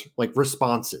rebuttals, like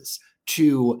responses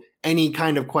to any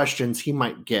kind of questions he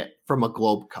might get from a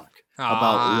globecuck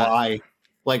about why,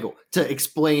 like to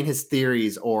explain his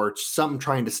theories or something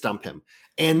trying to stump him.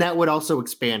 And that would also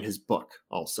expand his book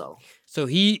also. So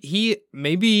he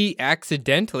maybe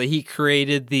accidentally he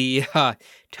created the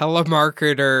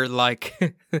telemarketer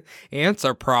like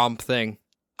answer prompt thing.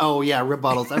 Oh yeah,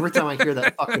 rebuttals. Every time I hear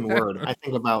that fucking word, I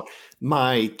think about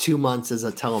my 2 months as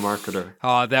a telemarketer.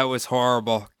 Oh, that was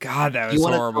horrible. God, that was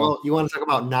horrible. You want to talk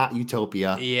about not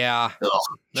utopia? Yeah.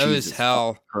 That was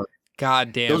hell.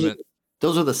 God damn it.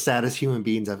 Those are the saddest human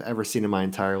beings I've ever seen in my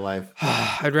entire life.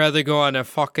 I'd rather go on a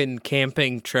fucking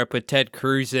camping trip with Ted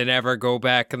Cruz than ever go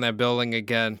back in that building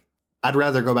again. I'd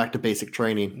rather go back to basic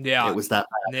training. Yeah. It was that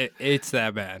bad. It's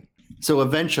that bad. So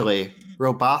eventually,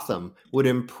 Robotham would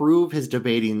improve his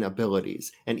debating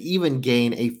abilities and even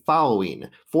gain a following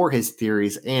for his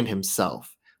theories and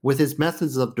himself, with his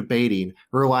methods of debating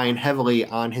relying heavily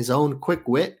on his own quick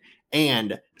wit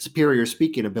and superior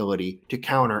speaking ability to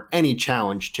counter any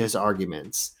challenge to his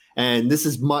arguments. And this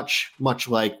is much, much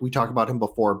like we talked about him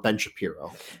before, Ben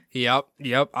Shapiro.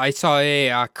 Yep. I saw a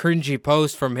cringy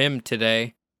post from him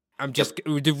today.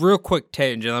 Real quick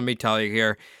tangent, let me tell you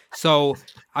here. So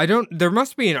there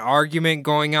must be an argument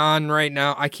going on right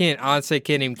now. I can't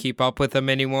even keep up with them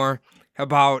anymore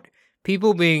about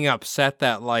people being upset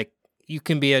that like you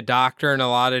can be a doctor in a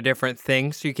lot of different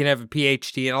things. You can have a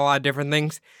PhD in a lot of different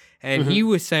things. And he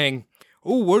was saying,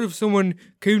 oh, what if someone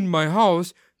came to my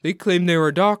house, they claimed they were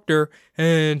a doctor,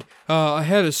 and I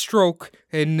had a stroke,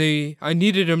 and I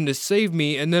needed them to save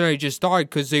me, and then I just died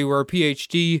because they were a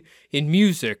PhD in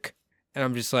music. And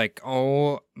I'm just like,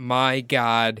 oh my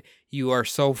God, you are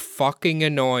so fucking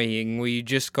annoying. Will you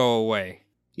just go away?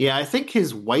 Yeah, I think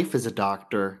his wife is a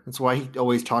doctor. That's why he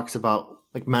always talks about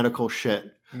like medical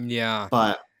shit. Yeah.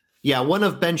 But yeah, one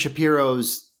of Ben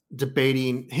Shapiro's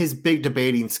his big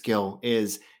debating skill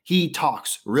is he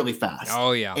talks really fast.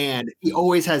 Oh, yeah. And he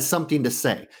always has something to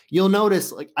say. You'll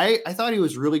notice, like, I thought he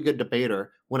was a really good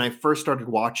debater when I first started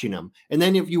watching him. And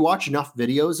then if you watch enough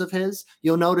videos of his,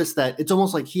 you'll notice that it's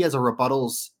almost like he has a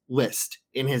rebuttals list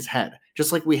in his head,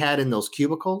 just like we had in those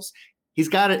cubicles. He's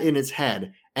got it in his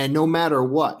head. And no matter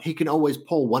what, he can always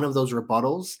pull one of those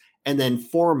rebuttals and then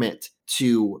form it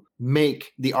to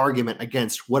make the argument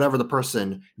against whatever the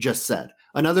person just said.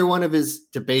 Another one of his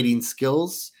debating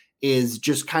skills is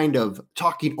just kind of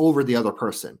talking over the other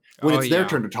person. When it's their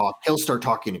turn to talk, he'll start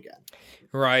talking again.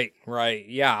 Right.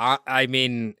 Yeah, I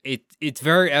mean, it's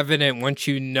very evident once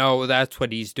you know that's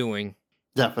what he's doing.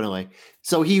 Definitely.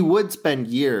 So he would spend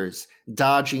years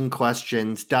dodging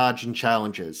questions, dodging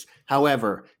challenges.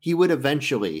 However, he would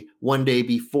eventually one day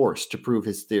be forced to prove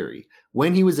his theory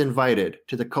when he was invited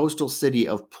to the coastal city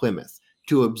of Plymouth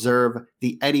to observe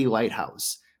the Eddy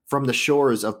Lighthouse from the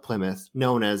shores of Plymouth,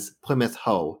 known as Plymouth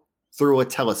Hoe, through a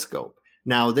telescope.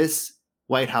 Now, this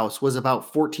lighthouse was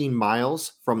about 14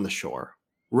 miles from the shore.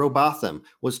 Robotham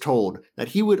was told that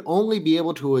he would only be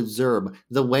able to observe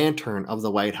the lantern of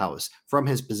the lighthouse from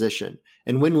his position,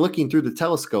 and when looking through the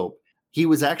telescope, he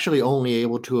was actually only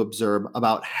able to observe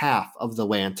about half of the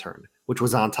lantern, which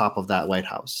was on top of that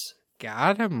lighthouse.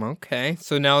 Got him. Okay.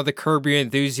 So now the Curb Your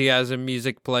Enthusiasm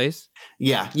music plays?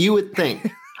 Yeah, you would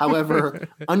think. However,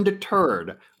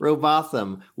 undeterred,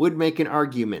 Robotham would make an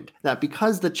argument that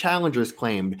because the challengers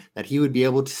claimed that he would be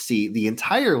able to see the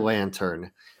entire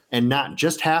lantern and not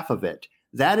just half of it,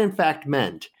 that in fact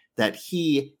meant that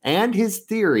he and his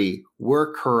theory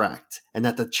were correct and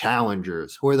that the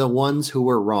challengers were the ones who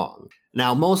were wrong.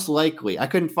 Now, most likely, I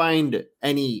couldn't find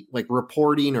any like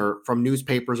reporting or from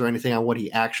newspapers or anything on what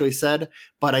he actually said,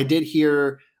 but I did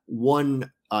hear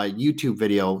one YouTube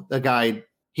video. The guy,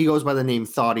 he goes by the name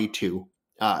Thoughty2.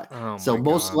 So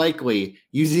most likely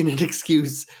using an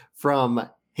excuse from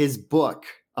his book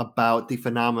about the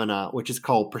phenomena, which is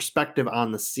called Perspective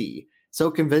on the Sea,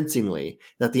 so convincingly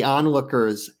that the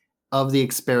onlookers of the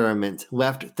experiment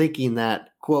left thinking that,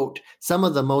 quote, some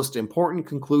of the most important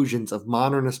conclusions of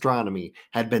modern astronomy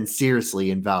had been seriously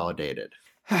invalidated.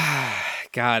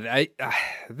 God,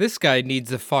 this guy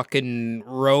needs a fucking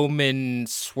Roman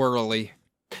swirly.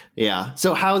 Yeah.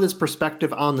 So how this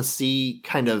perspective on the sea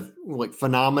kind of like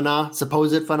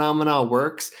supposed phenomena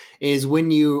works is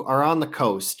when you are on the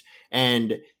coast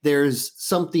and there's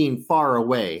something far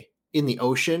away in the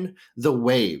ocean, the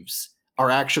waves are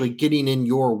actually getting in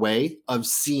your way of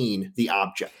seeing the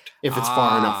object if it's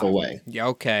far enough away. Yeah,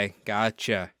 okay,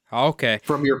 gotcha. Okay.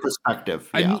 From your perspective.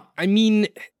 Yeah. I mean,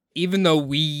 even though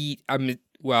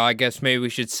I guess maybe we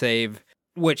should save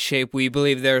what shape we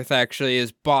believe the Earth actually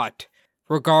is, but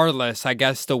regardless, I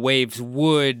guess the waves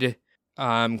would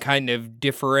kind of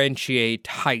differentiate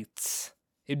heights.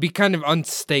 It'd be kind of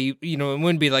unstable, it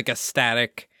wouldn't be like a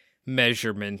static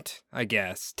measurement, I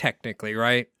guess, technically,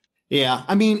 right? Yeah.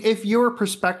 I mean, if you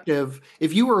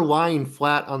were lying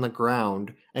flat on the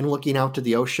ground and looking out to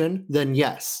the ocean, then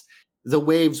yes, the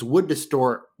waves would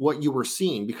distort what you were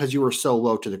seeing because you were so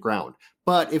low to the ground.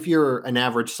 But if you're an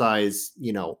average size,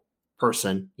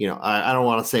 person, I don't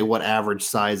want to say what average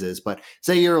size is, but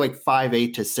say you're like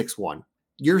 5'8" to 6'1",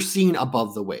 you're seeing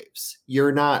above the waves.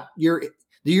 Your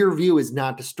view is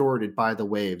not distorted by the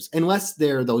waves unless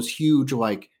they're those huge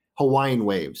like Hawaiian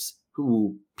waves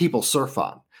who people surf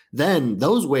on. Then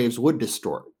those waves would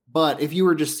distort. But if you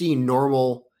were just seeing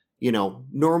normal,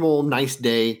 nice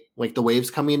day, like the waves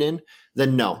coming in,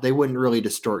 then no, they wouldn't really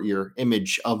distort your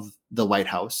image of the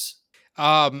lighthouse.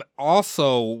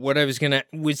 Also,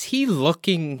 was he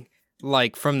looking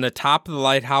like from the top of the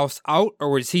lighthouse out, or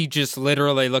was he just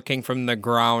literally looking from the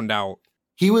ground out?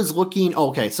 He was looking,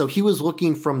 so he was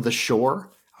looking from the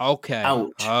shore. Okay.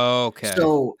 Out. Okay.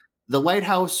 So the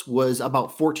lighthouse was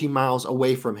about 14 miles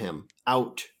away from him,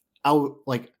 out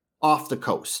like off the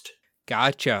coast.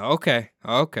 Gotcha. Okay.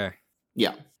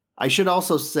 Yeah. I should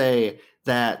also say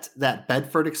that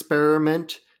Bedford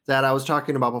experiment that I was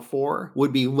talking about before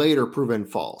would be later proven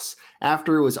false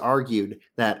after it was argued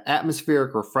that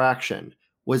atmospheric refraction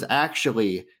was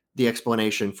actually the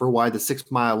explanation for why the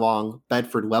 6-mile-long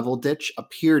Bedford level ditch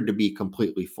appeared to be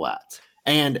completely flat.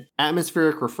 And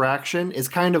atmospheric refraction is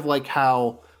kind of like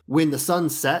how when the sun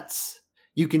sets,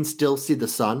 you can still see the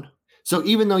sun. So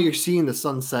even though you're seeing the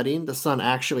sun setting, the sun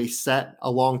actually set a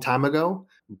long time ago.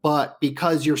 But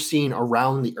because you're seeing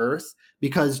around the earth,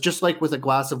 because just like with a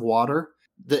glass of water,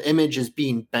 the image is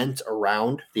being bent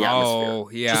around the atmosphere. Oh,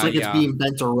 yeah. Just like it's being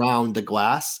bent around the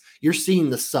glass, you're seeing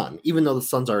the sun, even though the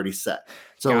sun's already set.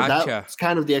 So that's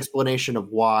kind of the explanation of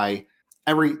why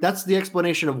that's the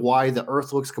explanation of why the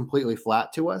earth looks completely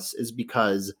flat to us, is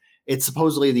because it's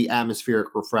supposedly the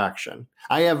atmospheric refraction.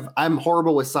 I'm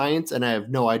horrible with science and I have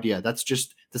no idea. That's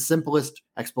just the simplest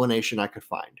explanation I could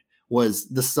find, was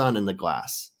the sun in the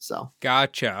glass. So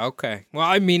gotcha. Okay. Well,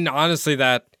 I mean, honestly,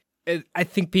 I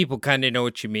think people kind of know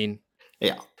what you mean.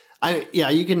 Yeah.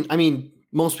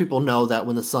 Most people know that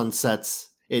when the sun sets,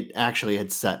 it actually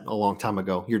had set a long time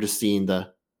ago. You're just seeing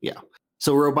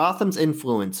So Rowbotham's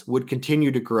influence would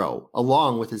continue to grow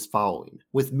along with his following,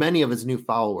 with many of his new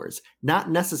followers not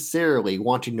necessarily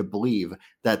wanting to believe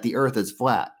that the earth is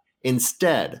flat.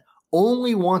 Instead,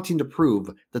 only wanting to prove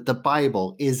that the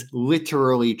Bible is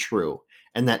literally true,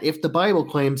 and that if the Bible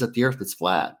claims that the earth is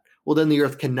flat, well, then the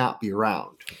earth cannot be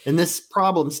round. And this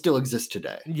problem still exists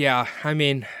today. Yeah, I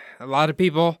mean, a lot of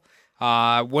people,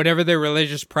 whatever their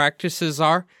religious practices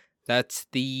are, that's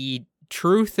the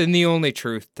truth and the only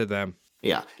truth to them.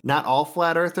 Yeah, not all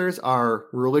flat earthers are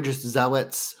religious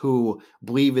zealots who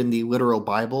believe in the literal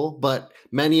Bible, but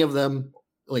many of them,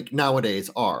 like nowadays,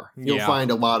 are. You'll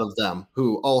find a lot of them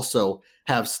who also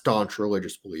have staunch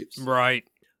religious beliefs. Right.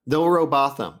 Though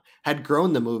Rowbotham had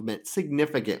grown the movement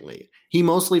significantly, he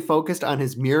mostly focused on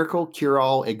his miracle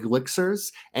cure-all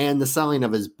elixirs and the selling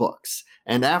of his books.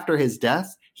 And after his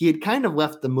death, he had kind of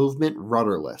left the movement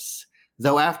rudderless.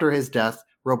 Though after his death,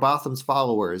 Rowbotham's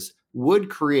followers would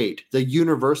create the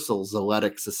Universal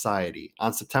Zealotic Society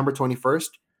on September 21st,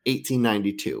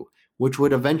 1892, which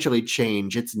would eventually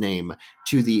change its name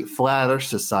to the Flat Earth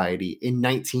Society in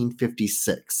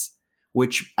 1956,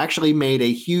 which actually made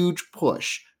a huge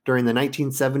push during the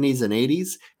 1970s and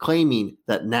 80s, claiming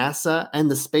that NASA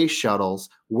and the space shuttles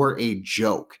were a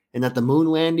joke and that the moon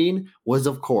landing was,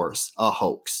 of course, a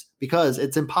hoax, because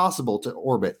it's impossible to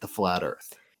orbit the flat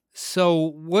Earth.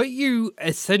 So what you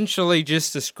essentially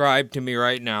just described to me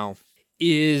right now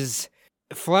is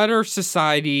Flat Earth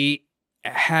Society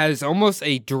has almost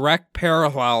a direct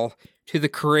parallel to the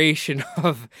creation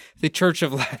of the Church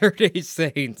of Latter-day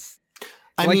Saints.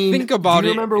 Think about it. Do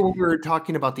you remember when we were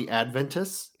talking about the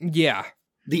Adventists? Yeah.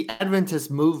 The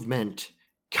Adventist movement,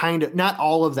 not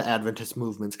all of the Adventist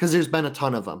movements, because there's been a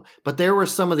ton of them, but there were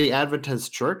some of the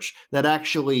Adventist church that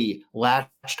actually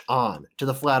latched on to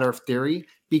the flat earth theory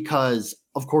because,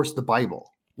 of course, the Bible,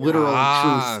 literal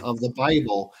truth of the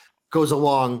Bible goes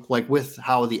along like with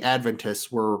how the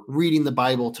Adventists were reading the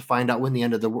Bible to find out when the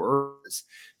end of the world is.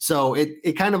 So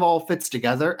it kind of all fits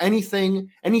together. Any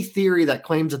theory that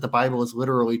claims that the Bible is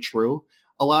literally true,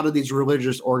 a lot of these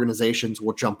religious organizations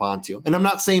will jump onto. And I'm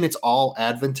not saying it's all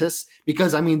Adventists,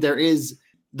 because there is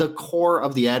the core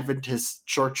of the Adventist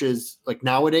churches, like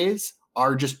nowadays,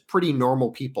 are just pretty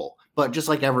normal people. But just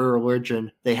like every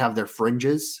religion, they have their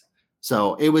fringes.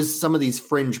 So it was some of these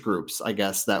fringe groups, I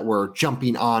guess, that were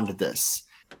jumping onto this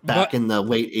back in the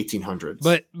late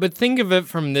 1800s. But think of it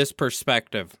from this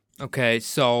perspective. Okay,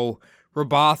 so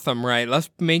Rowbotham, right? Let's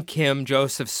make him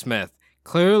Joseph Smith.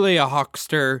 Clearly a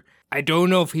huckster. I don't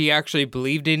know if he actually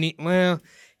believed in it. Well,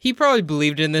 he probably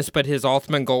believed in this, but his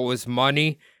ultimate goal was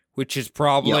money, which is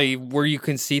probably where you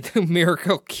can see the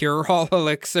miracle cure-all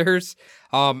elixirs.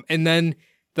 And then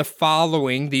the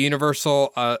following, the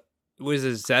Universal,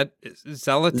 Zealotic?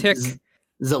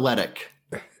 Zealotic.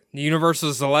 The Universal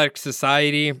Zealotic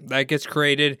Society, that gets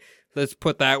created. Let's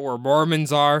put that where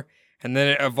Mormons are. And then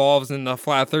it evolves in the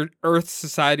Flat Earth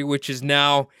Society, which is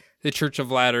now the Church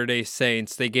of Latter-day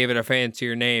Saints. They gave it a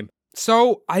fancier name.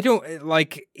 So I don't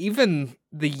even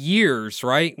the years,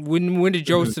 right? When did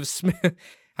Joseph Smith?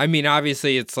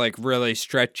 Obviously it's like really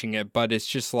stretching it, but it's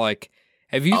just like,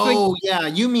 have you? Yeah,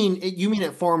 you mean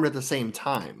it formed at the same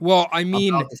time? Well,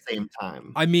 about the same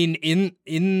time.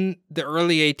 In the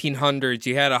early 1800s,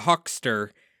 you had a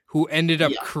huckster who ended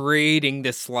up creating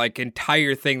this like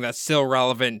entire thing that's still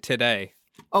relevant today.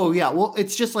 Oh yeah, well,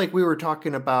 it's just like we were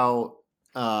talking about.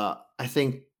 I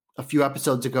think a few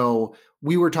episodes ago,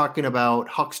 we were talking about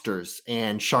hucksters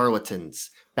and charlatans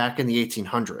back in the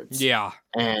 1800s. Yeah.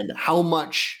 And how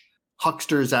much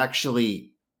hucksters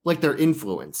actually, like their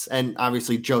influence. And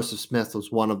obviously Joseph Smith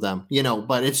was one of them,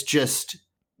 but it's just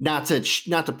not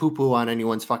to poo-poo on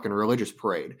anyone's fucking religious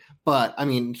parade. But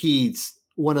he's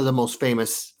one of the most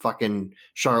famous fucking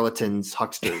charlatans,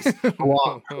 hucksters,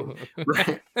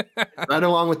 right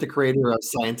along with the creator of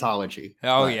Scientology.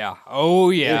 Oh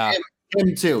yeah.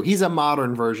 Him too. He's a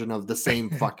modern version of the same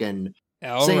fucking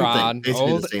same thing. Elron.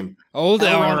 Basically the same. Old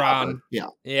Elron. Hubbard. Yeah.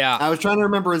 Yeah. I was trying to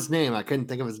remember his name. I couldn't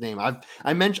think of his name.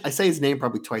 I say his name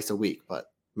probably twice a week, but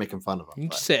making fun of him. You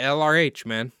can just say LRH,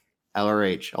 man.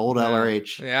 LRH. Old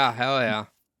LRH. Yeah, hell yeah.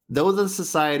 Though the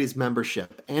society's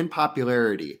membership and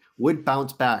popularity would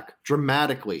bounce back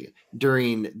dramatically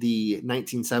during the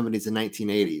 1970s and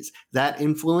 1980s, that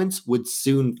influence would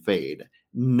soon fade,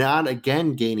 not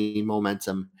again gaining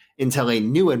momentum until a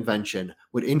new invention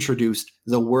would introduce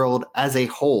the world as a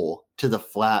whole to the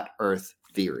flat earth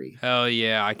theory. Hell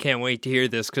yeah. I can't wait to hear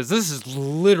this because this is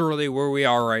literally where we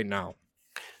are right now.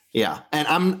 Yeah. And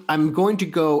I'm going to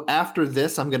go after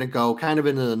this. I'm going to go kind of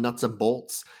into the nuts and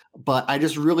bolts. But I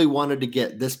just really wanted to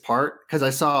get this part because I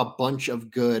saw a bunch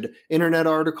of good internet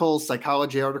articles,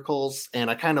 psychology articles, and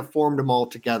I kind of formed them all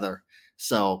together.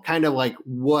 So kind of like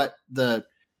what the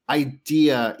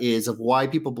idea is of why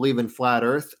people believe in flat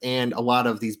earth and a lot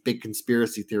of these big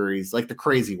conspiracy theories, like the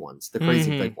crazy ones, the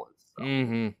crazy big ones.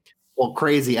 So, well,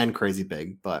 crazy and crazy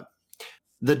big, but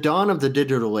the dawn of the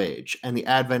digital age and the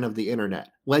advent of the internet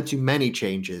led to many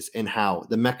changes in how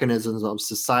the mechanisms of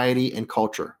society and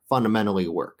culture fundamentally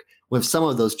work, with some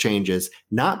of those changes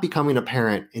not becoming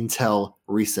apparent until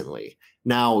recently.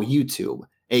 Now, YouTube,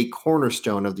 a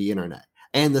cornerstone of the internet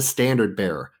and the standard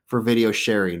bearer for video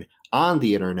sharing on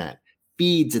the internet,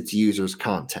 feeds its users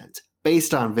content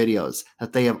based on videos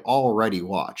that they have already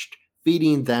watched,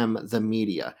 feeding them the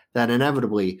media that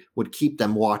inevitably would keep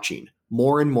them watching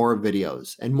more and more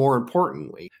videos, and more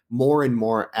importantly, more and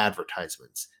more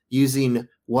advertisements using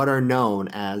what are known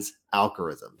as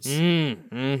algorithms.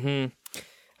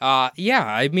 Yeah,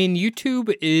 I mean,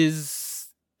 YouTube is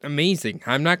amazing.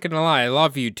 I'm not going to lie. I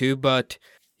love YouTube, but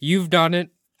you've done it.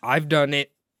 I've done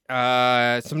it.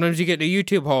 Sometimes you get a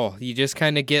YouTube hole. You just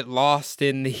kind of get lost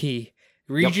in the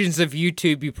regions of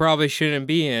YouTube you probably shouldn't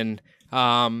be in.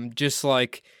 Just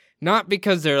like, not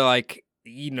because they're like,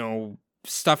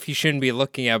 stuff you shouldn't be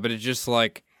looking at, but it's just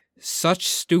like such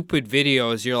stupid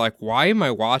videos. You're like, why am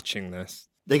I watching this?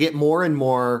 They get more and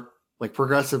more like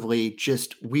progressively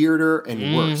just weirder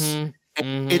and worse.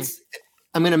 It's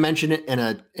I'm going to mention it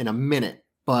in a minute,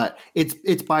 but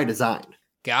it's by design.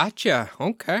 Gotcha.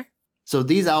 Okay. So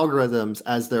these algorithms,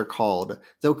 as they're called,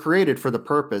 though created for the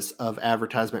purpose of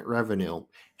advertisement revenue,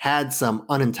 had some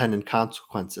unintended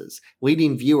consequences,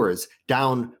 leading viewers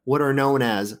down what are known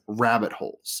as rabbit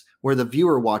holes, where the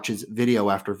viewer watches video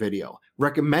after video,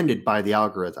 recommended by the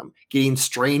algorithm, getting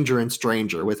stranger and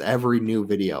stranger with every new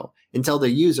video, until the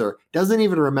user doesn't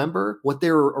even remember what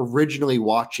they were originally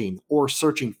watching or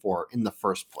searching for in the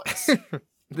first place.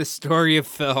 The story of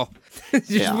Phil.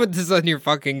 Just put this on your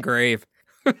fucking grave.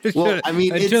 Well, I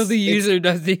mean, until the user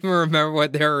doesn't even remember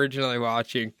what they're originally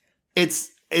watching. It's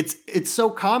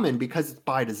so common because it's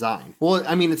by design. Well,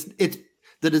 I mean, it's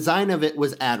the design of it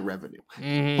was ad revenue,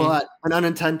 but an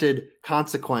unintended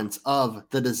consequence of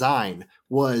the design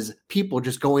was people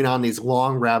just going on these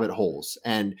long rabbit holes,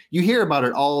 and you hear about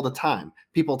it all the time.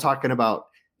 People talking about,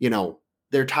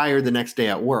 they're tired the next day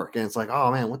at work, and it's like,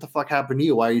 oh man, what the fuck happened to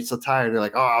you? Why are you so tired? They're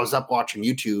like, oh, I was up watching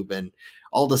YouTube, and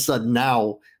all of a sudden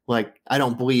now, like, I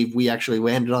don't believe we actually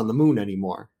landed on the moon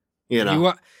anymore.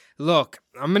 Look,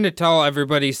 I'm going to tell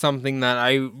everybody something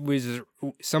that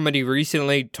somebody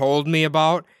recently told me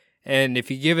about. And if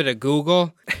you give it a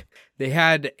Google, they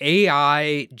had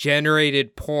AI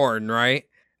generated porn, right?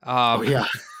 Oh, yeah.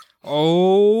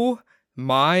 Oh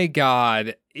my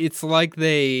God. It's like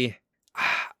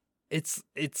it's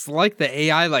like the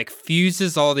AI like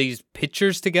fuses all these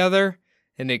pictures together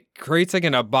and it creates like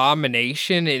an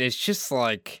abomination. And it's just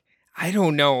like, I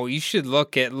don't know. You should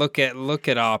look it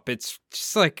up. It's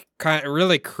just like kind of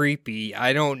really creepy.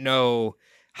 I don't know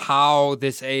how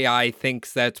this AI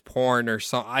thinks that's porn or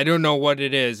something. I don't know what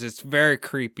it is. It's very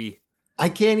creepy. I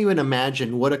can't even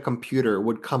imagine what a computer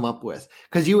would come up with,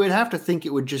 because you would have to think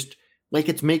it would just like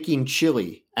it's making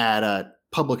chili at a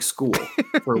public school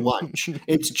for lunch.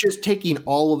 It's just taking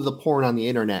all of the porn on the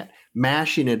internet,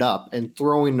 mashing it up and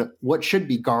throwing what should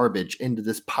be garbage into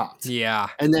this pot. Yeah.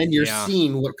 And then you're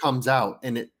seeing what comes out,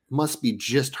 and it must be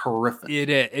just horrific. It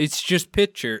is. It's just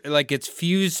it's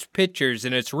fused pictures,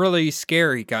 and it's really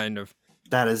scary, kind of.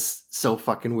 That is so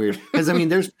fucking weird. Because, I mean,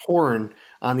 there's porn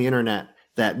on the internet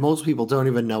that most people don't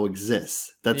even know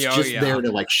exists. That's there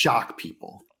to, like, shock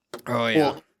people. Oh, yeah.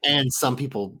 Well, and some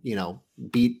people,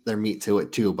 beat their meat to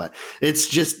it, too. But it's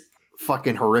just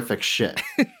fucking horrific shit.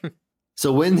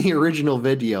 So when the original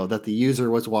video that the user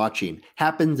was watching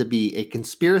happened to be a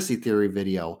conspiracy theory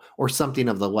video or something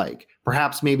of the like,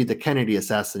 perhaps maybe the Kennedy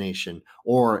assassination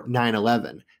or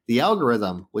 9/11, the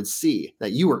algorithm would see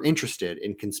that you were interested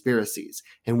in conspiracies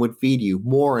and would feed you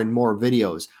more and more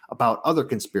videos about other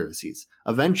conspiracies,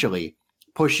 eventually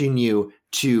pushing you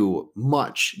to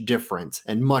much different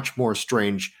and much more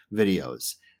strange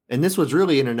videos. And this was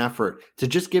really in an effort to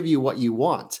just give you what you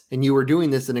want. And you were doing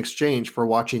this in exchange for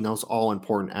watching those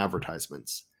all-important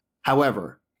advertisements.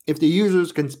 However, if the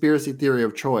user's conspiracy theory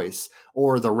of choice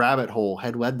or the rabbit hole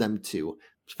had led them to,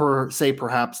 for say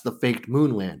perhaps the faked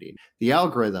moon landing, the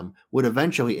algorithm would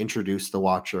eventually introduce the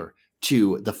watcher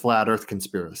to the flat earth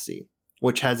conspiracy,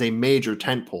 which has a major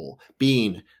tentpole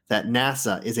being that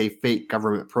NASA is a fake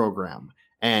government program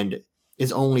and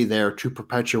is only there to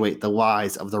perpetuate the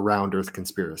lies of the round earth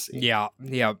conspiracy. Yeah.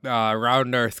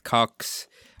 Round earth cucks,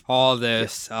 all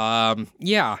this.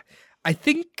 Yeah. I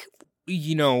think,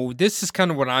 this is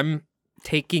kind of what I'm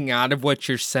taking out of what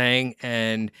you're saying,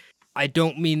 and I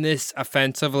don't mean this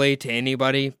offensively to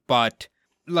anybody, but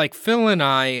like Phil and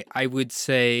I would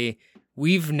say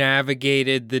we've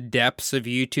navigated the depths of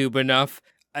YouTube enough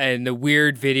and the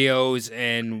weird videos,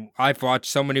 and I've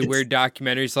watched so many weird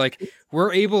documentaries, like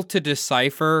we're able to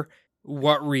decipher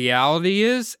what reality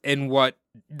is and what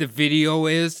the video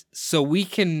is, so we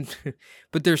can,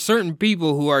 but there's certain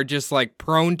people who are just like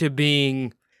prone to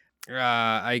being,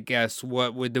 I guess,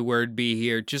 what would the word be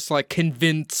here? Just like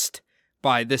convinced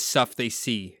by this stuff they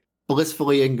see.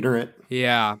 Blissfully ignorant.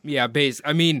 Yeah.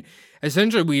 I mean,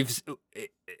 essentially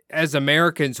as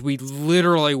Americans, we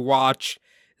literally watch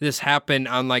this happen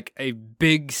on like a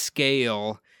big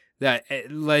scale that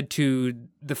led to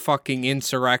the fucking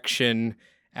insurrection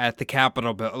at the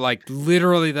Capitol. But like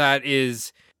literally that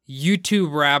is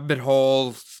YouTube rabbit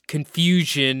hole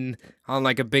confusion on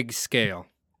like a big scale.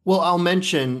 Well, I'll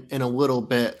mention in a little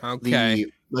bit the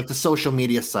social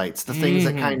media sites, the things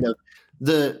that kind of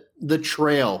the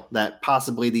trail that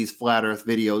possibly these flat earth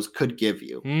videos could give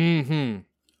you. Mm-hmm.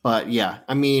 But yeah,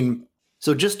 I mean,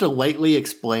 so just to lightly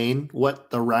explain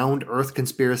what the round earth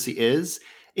conspiracy is,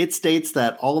 it states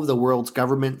that all of the world's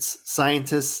governments,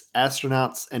 scientists,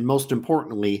 astronauts, and most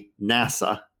importantly,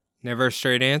 NASA. Never a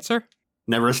straight answer?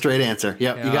 Never a straight answer.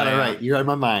 Yep, you got it right. You're on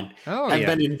my mind. Have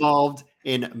been involved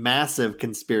in massive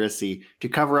conspiracy to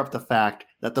cover up the fact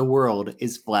that the world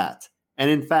is flat.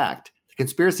 And in fact, the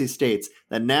conspiracy states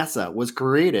that NASA was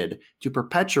created to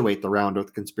perpetuate the round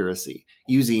earth conspiracy,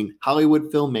 using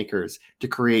Hollywood filmmakers to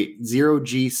create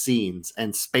zero-G scenes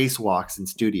and spacewalks in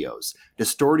studios,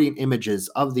 distorting images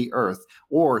of the Earth,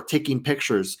 or taking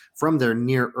pictures from their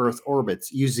near-Earth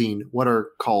orbits using what are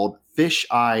called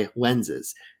fisheye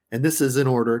lenses. And this is in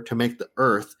order to make the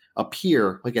Earth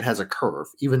appear like it has a curve,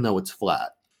 even though it's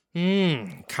flat.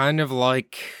 Kind of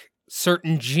like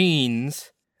certain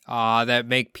genes that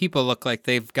make people look like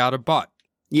they've got a butt.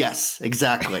 Yes,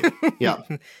 exactly. Yeah.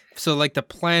 So like the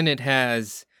planet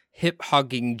has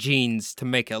hip-hugging genes to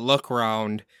make it look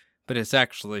round, but it's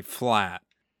actually flat.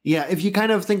 Yeah, if you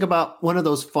kind of think about one of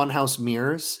those funhouse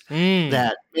mirrors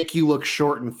that make you look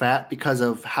short and fat because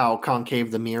of how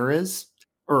concave the mirror is,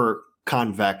 or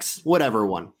convex, whichever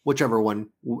one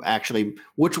actually,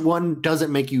 which one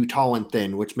doesn't make you tall and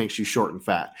thin, which makes you short and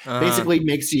fat. Basically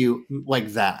makes you like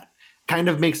that. Kind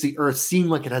of makes the Earth seem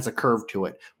like it has a curve to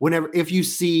it. If you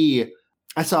see,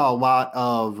 I saw a lot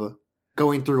of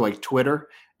going through like Twitter,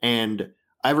 and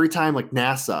every time like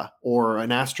NASA or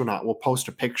an astronaut will post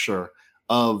a picture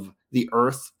of the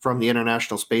Earth from the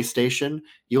International Space Station,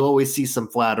 you'll always see some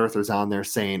flat earthers on there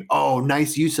saying, "Oh,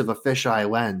 nice use of a fisheye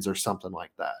lens," or something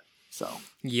like that. So,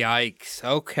 yikes.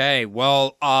 Okay.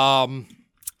 Well,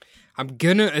 I'm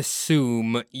gonna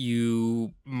assume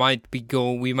we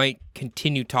might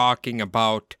continue talking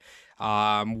about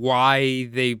why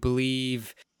they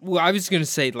believe. Well, I was gonna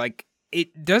say, like,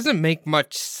 it doesn't make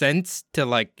much sense to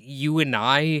like you and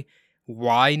I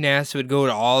why NASA would go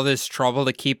to all this trouble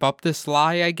to keep up this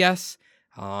lie, I guess.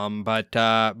 But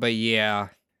yeah.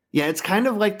 Yeah, it's kind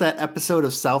of like that episode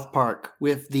of South Park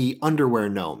with the underwear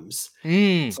gnomes.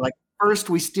 It's like, first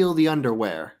we steal the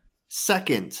underwear.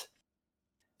 Second,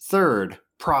 third,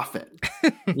 profit.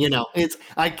 It's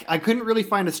I couldn't really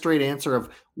find a straight answer of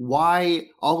why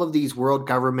all of these world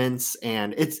governments,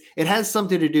 and it has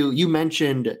something to do. You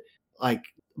mentioned like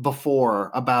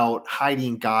before about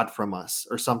hiding God from us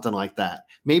or something like that.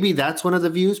 Maybe that's one of the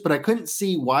views, but I couldn't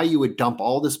see why you would dump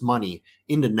all this money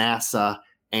into NASA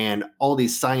and all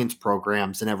these science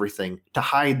programs and everything to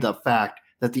hide the fact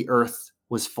that the Earth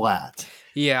was flat.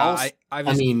 Yeah, also,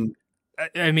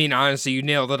 I mean, honestly, you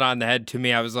nailed it on the head to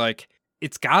me. I was like,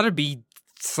 it's got to be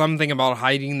something about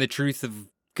hiding the truth of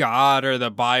God or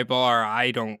the Bible, or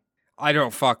I don't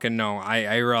fucking know.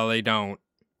 I really don't.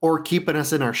 Or keeping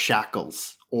us in our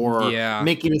shackles, or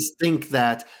making us think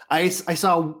that I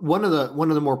saw one of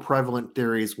the more prevalent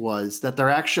theories was that they're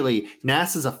actually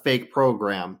NASA's a fake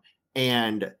program,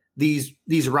 and these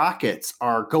rockets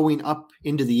are going up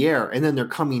into the air and then they're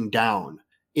coming down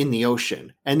in the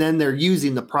ocean, and then they're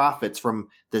using the profits from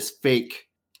this fake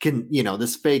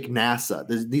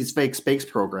NASA, these fake space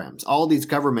programs. All these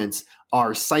governments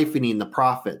are siphoning the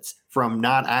profits from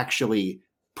not actually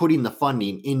putting the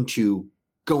funding into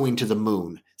going to the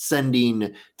moon,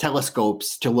 sending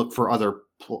telescopes to look for other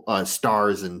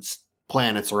stars and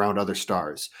planets around other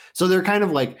stars. So they're kind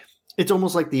of like, it's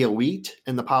almost like the elite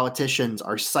and the politicians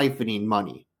are siphoning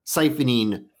money,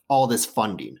 siphoning all this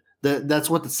funding. That's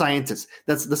what the scientists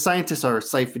are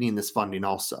siphoning this funding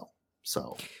also.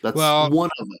 So that's one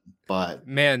of them. But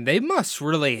man, they must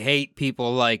really hate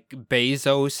people like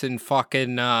Bezos and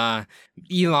fucking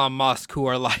Elon Musk, who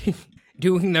are like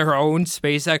doing their own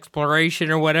space exploration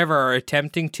or whatever, or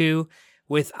attempting to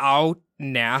without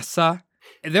NASA.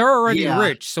 They're already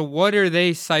rich. So what are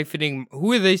they siphoning?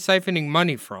 Who are they siphoning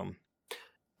money from?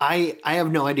 I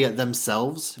have no idea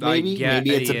themselves. Maybe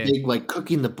it's a big like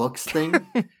cooking the books thing.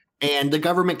 And the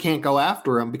government can't go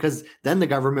after them because then the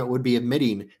government would be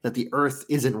admitting that the earth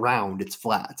isn't round, it's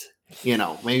flat.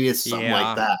 Maybe it's something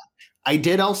like that. I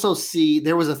did also see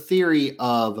there was a theory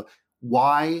of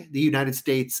why the United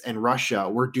States and Russia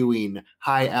were doing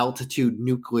high altitude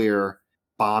nuclear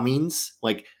bombings,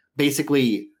 like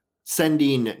basically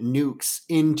sending nukes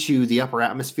into the upper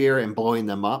atmosphere and blowing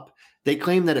them up. They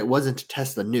claimed that it wasn't to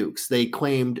test the nukes. They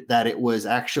claimed that it was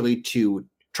actually to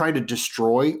try to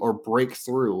destroy or break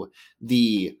through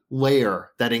the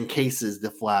layer that encases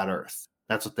the flat earth.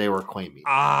 That's what they were claiming.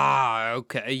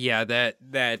 Okay. Yeah,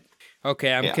 that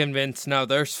okay, I'm convinced. No,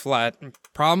 there's flat.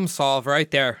 Problem solved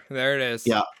right there. There it is.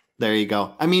 Yeah, there you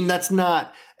go. I mean, it's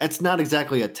not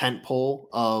exactly a tent pole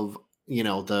of,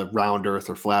 the round earth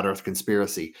or flat earth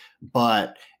conspiracy,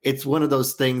 but it's one of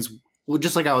those things. Well,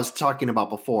 just like I was talking about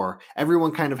before,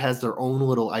 everyone kind of has their own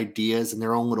little ideas and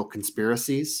their own little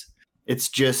conspiracies. It's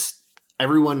just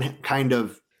everyone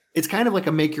it's kind of like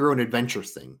a make your own adventure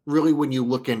thing, really, when you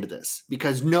look into this,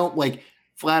 because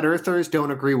flat earthers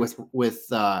don't agree with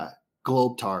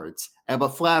globetards, but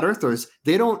flat earthers,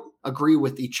 they don't agree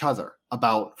with each other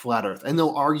about flat earth, and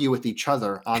they'll argue with each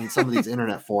other on some of these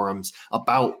internet forums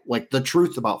about like the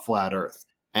truth about flat earth.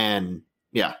 And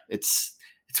yeah, it's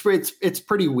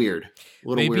pretty weird.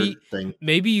 Weird thing.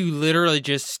 Maybe you literally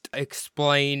just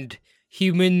explained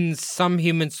some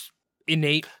humans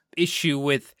innate issue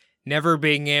with never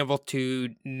being able to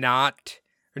not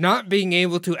being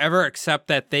able to ever accept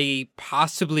that they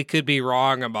possibly could be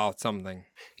wrong about something.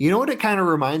 You know what it kind of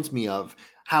reminds me of?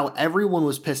 How everyone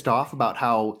was pissed off about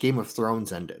how Game of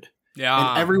Thrones ended.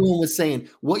 Yeah. And everyone was saying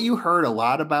what you heard a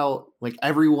lot about, like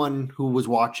everyone who was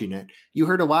watching it, you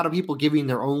heard a lot of people giving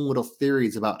their own little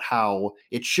theories about how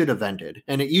it should have ended.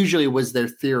 And it usually was their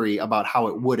theory about how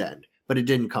it would end, but it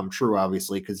didn't come true,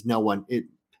 obviously, because no one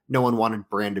wanted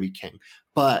Bran to be king.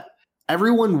 But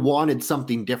everyone wanted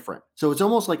something different. So it's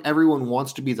almost like everyone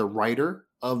wants to be the writer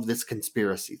of this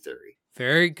conspiracy theory.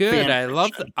 Very good. I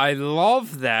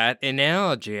love that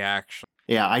analogy, actually.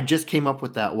 Yeah, I just came up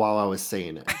with that while I was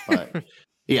saying it. But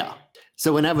yeah.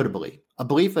 So inevitably, a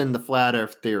belief in the flat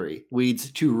earth theory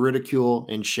leads to ridicule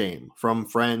and shame from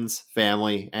friends,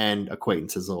 family, and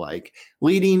acquaintances alike,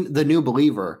 leading the new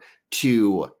believer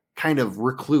to kind of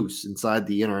recluse inside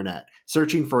the internet,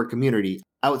 searching for a community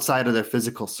outside of their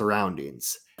physical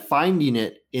surroundings, finding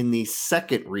it in the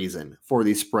second reason for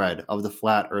the spread of the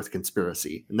flat earth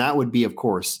conspiracy. And that would be, of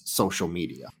course, social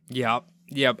media. Yep.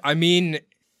 I mean,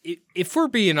 if we're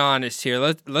being honest here,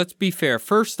 let's be fair.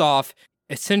 First off,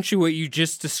 essentially what you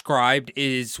just described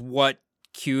is what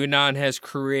QAnon has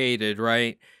created,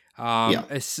 right?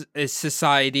 A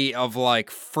society of like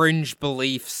fringe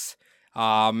beliefs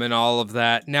and all of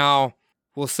that. Now,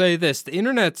 we'll say this, the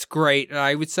internet's great, and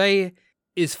I would say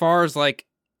as far as like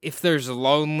if there's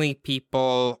lonely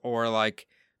people or like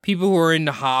people who are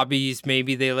into hobbies,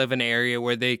 maybe they live in an area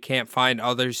where they can't find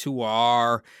others who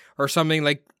are or something,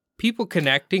 like people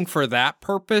connecting for that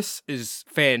purpose is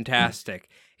fantastic.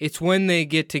 It's when they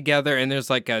get together and there's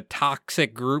like a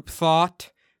toxic group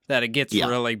thought that it gets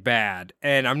really bad.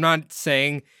 And I'm not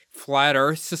saying flat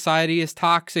earth society is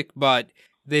toxic, but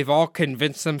they've all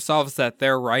convinced themselves that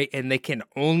they're right and they can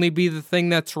only be the thing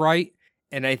that's right.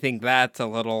 And I think that's a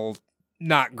little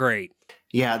not great.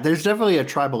 Yeah, there's definitely a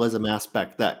tribalism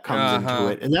aspect that comes into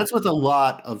it. And that's with a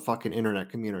lot of fucking internet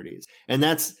communities. And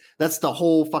that's the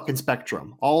whole fucking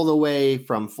spectrum, all the way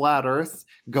from flat earth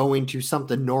going to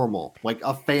something normal, like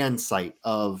a fan site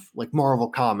of like Marvel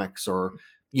Comics or,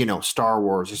 Star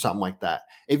Wars or something like that.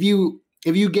 If you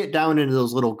if you get down into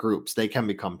those little groups, they can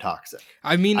become toxic.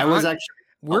 I mean, we're what's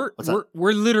that?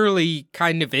 we're literally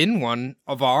kind of in one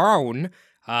of our own.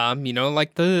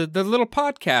 Like the little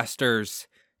podcasters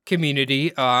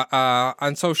community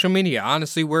on social media.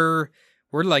 Honestly, we're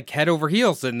like head over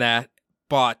heels in that,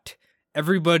 but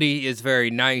everybody is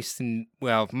very nice, and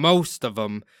well, most of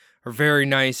them are very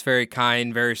nice, very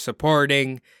kind, very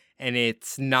supporting, and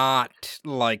it's not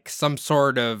like some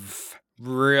sort of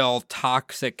real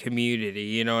toxic community,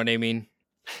 you know what I mean?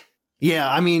 Yeah,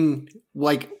 I mean,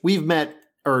 like we've met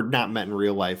or not met in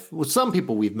real life. Well, some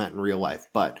people we've met in real life,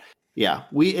 but yeah,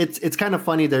 it's kind of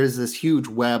funny. There's this huge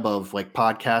web of like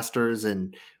podcasters,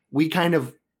 and we kind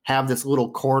of have this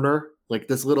little corner, like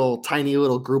this little tiny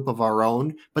little group of our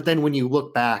own. But then when you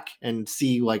look back and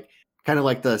see like kind of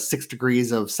like the 6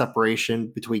 degrees of separation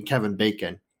between Kevin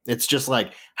Bacon, it's just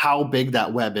like how big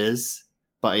that web is.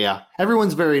 But yeah,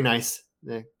 everyone's very nice.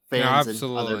 Fans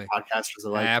and other podcasters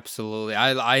alike. Absolutely.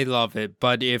 I love it.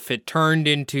 But if it turned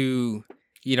into,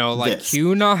 like This.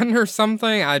 QAnon or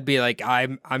something, I'd be like,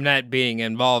 I'm not being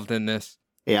involved in this.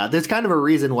 Yeah, there's kind of a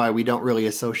reason why we don't really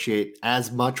associate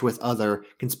as much with other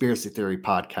conspiracy theory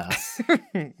podcasts.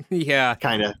 Yeah.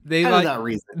 Kind of like that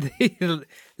reason.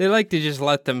 They like to just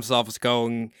let themselves go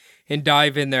and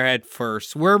dive in their head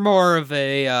first. We're more of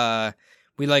a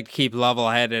we like to keep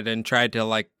level-headed and try to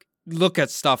like look at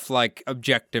stuff like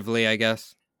objectively, I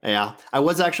guess. Yeah, I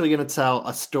was actually going to tell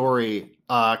a story,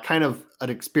 kind of an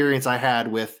experience I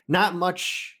had with not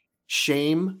much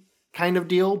shame kind of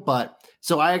deal, but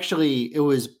so it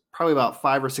was probably about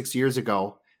 5 or 6 years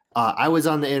ago. I was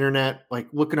on the internet, like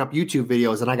looking up YouTube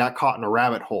videos, and I got caught in a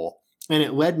rabbit hole, and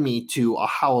it led me to a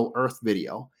Hollow Earth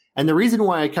video. And the reason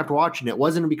why I kept watching it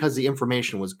wasn't because the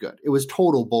information was good. It was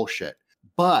total bullshit.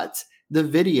 But the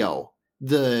video,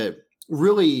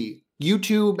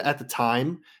 YouTube at the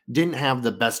time didn't have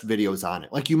the best videos on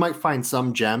it. Like you might find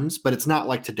some gems, but it's not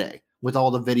like today with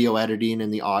all the video editing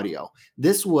and the audio.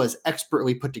 This was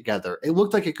expertly put together. It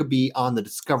looked like it could be on the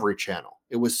Discovery Channel.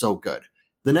 It was so good.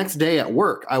 The next day at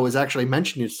work, I was actually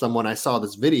mentioning to someone I saw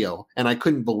this video, and I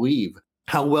couldn't believe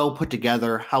how well put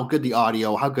together, how good the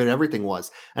audio, how good everything was.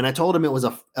 And I told him it was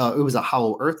a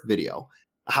Hollow Earth video.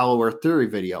 Hollow Earth theory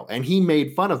video, and he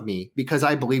made fun of me because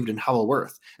I believed in Hollow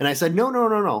Earth. And I said,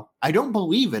 no, I don't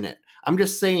believe in it. I'm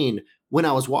just saying when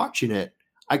I was watching it,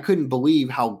 I couldn't believe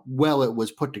how well it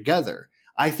was put together.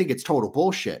 I think it's total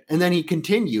bullshit. And then he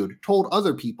continued, told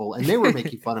other people, and they were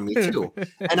making fun of me too.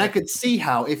 And I could see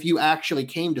how if you actually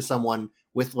came to someone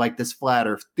with like this flat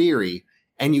Earth theory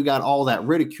and you got all that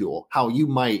ridicule, how you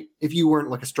might, if you weren't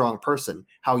like a strong person,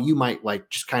 how you might like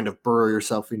just kind of burrow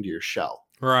yourself into your shell.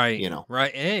 Right.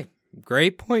 Right. Hey,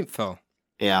 great point, Phil.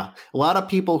 Yeah. A lot of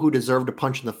people who deserved a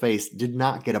punch in the face did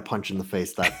not get a punch in the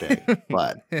face that day,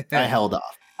 but I held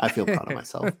off. I feel proud of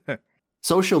myself.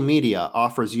 Social media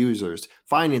offers users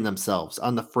finding themselves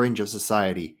on the fringe of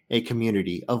society, a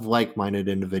community of like-minded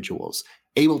individuals,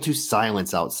 able to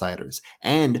silence outsiders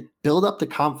and build up the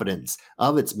confidence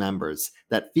of its members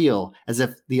that feel as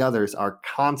if the others are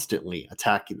constantly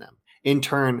attacking them. In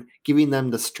turn, giving them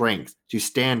the strength to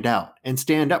stand out and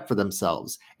stand up for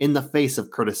themselves in the face of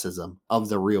criticism of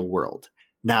the real world.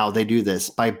 Now they do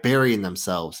this by burying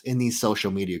themselves in these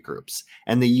social media groups,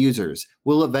 and the users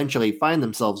will eventually find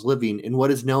themselves living in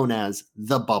what is known as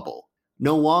the bubble,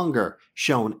 no longer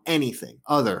shown anything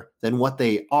other than what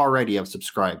they already have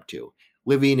subscribed to,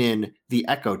 living in the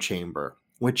echo chamber,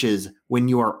 which is when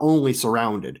you are only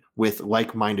surrounded with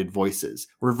like-minded voices,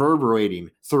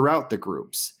 reverberating throughout the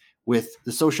groups, with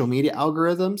the social media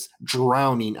algorithms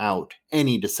drowning out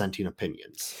any dissenting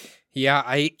opinions. Yeah,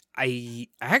 I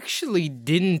actually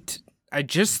didn't. I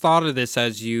just thought of this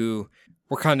as you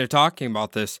were kind of talking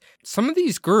about this. Some of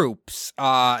these groups,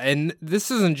 and this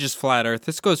isn't just Flat Earth,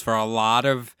 this goes for a lot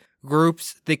of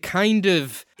groups, they kind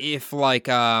of, if like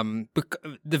the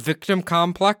victim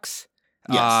complex,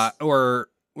 Yes. or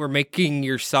making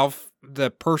yourself the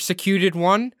persecuted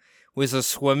one was a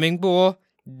swimming pool.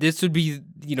 This would be,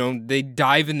 they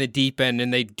dive in the deep end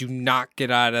and they do not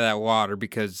get out of that water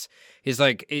because it's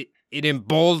like it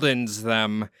emboldens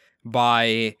them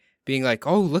by being like,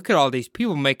 oh, look at all these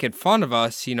people making fun of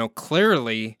us.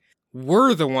 Clearly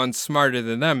we're the ones smarter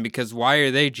than them because why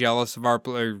are they jealous of our,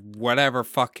 or whatever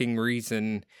fucking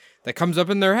reason that comes up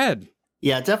in their head.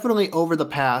 Yeah, definitely over the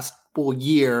past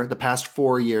year, the past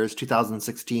 4 years,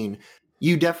 2016,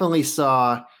 you definitely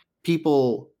saw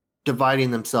people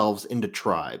dividing themselves into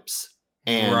tribes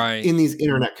and in these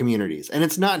internet communities. And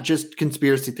it's not just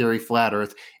conspiracy theory, flat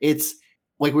earth. It's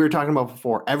like we were talking about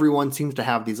before. Everyone seems to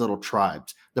have these little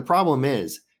tribes. The problem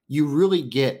is you really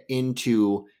get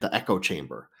into the echo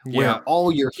chamber where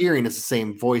all you're hearing is the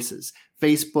same voices.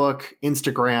 Facebook,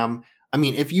 Instagram. I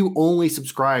mean, if you only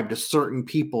subscribe to certain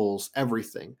people's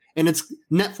everything, and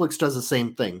Netflix does the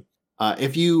same thing.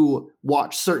 If you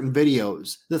watch certain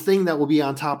videos, the thing that will be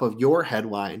on top of your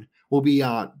headline will be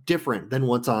different than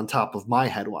what's on top of my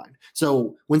headline.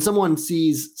 So when someone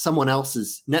sees someone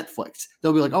else's Netflix,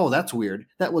 they'll be like, oh, that's weird.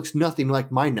 That looks nothing like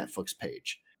my Netflix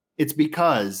page. It's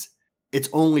because it's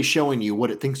only showing you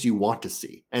what it thinks you want to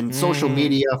see. And social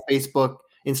media, Facebook,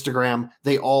 Instagram,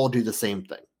 they all do the same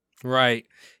thing. Right.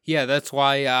 Yeah, that's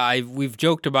why we've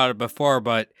joked about it before,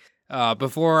 but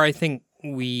before I think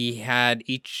we had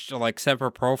each like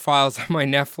separate profiles on my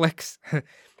Netflix.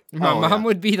 My mom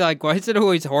would be like, why is it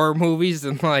always horror movies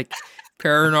and like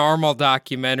paranormal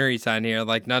documentaries on here?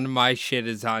 Like none of my shit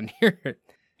is on here.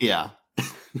 Yeah.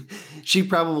 She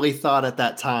probably thought at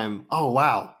that time, oh,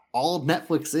 wow, all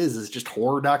Netflix is just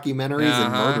horror documentaries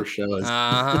and murder shows.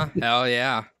 Hell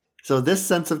yeah. So this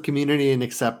sense of community and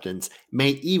acceptance may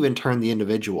even turn the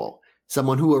individual,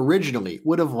 someone who originally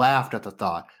would have laughed at the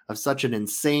thought of such an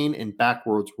insane and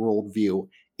backwards worldview,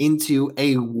 into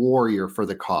a warrior for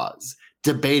the cause,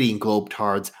 debating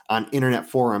globetards on internet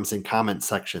forums and comment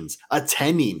sections,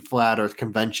 attending flat earth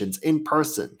conventions in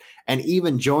person, and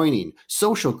even joining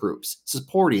social groups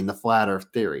supporting the flat earth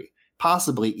theory,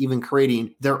 possibly even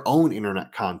creating their own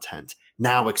internet content,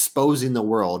 now exposing the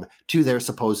world to their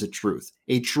supposed truth,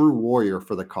 a true warrior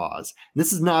for the cause. And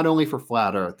this is not only for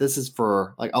flat earth, this is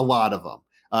for like a lot of them.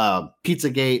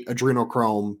 Pizzagate,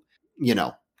 adrenochrome,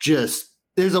 just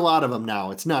there's a lot of them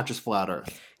now. It's not just flat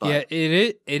earth. But. Yeah,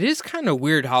 it is kind of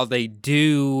weird how they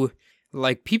do,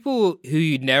 like, people who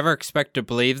you'd never expect to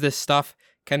believe this stuff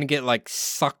kind of get like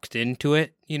sucked into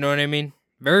it. You know what I mean?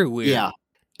 Very weird. Yeah.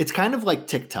 It's kind of like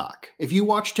TikTok. If you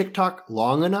watch TikTok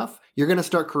long enough, you're going to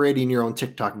start creating your own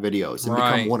TikTok videos and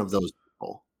become one of those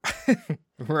people.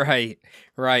 Right.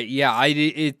 Yeah,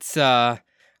 it's I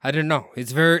don't know.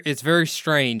 It's very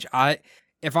strange.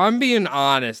 If I'm being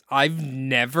honest, I've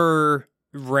never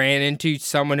ran into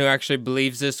someone who actually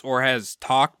believes this or has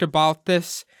talked about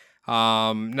this.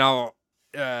 Or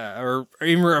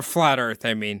even flat earth,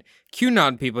 I mean.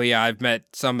 QAnon people, yeah, I've met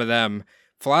some of them.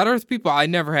 Flat earth people, I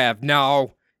never have.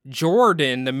 Now,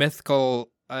 Jordan, the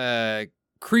mythical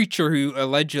creature who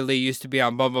allegedly used to be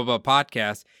on Blah Blah Blah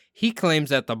podcast, he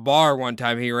claims at the bar one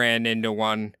time he ran into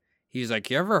one. He's like,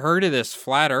 you ever heard of this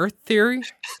flat earth theory?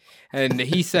 And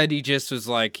he said he just was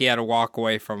like, he had to walk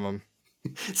away from him.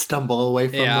 Stumble away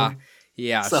from them.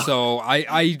 Yeah. So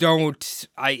I don't.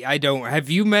 Have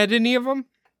you met any of them?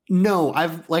 No,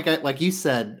 I've like you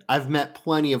said, I've met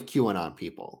plenty of QAnon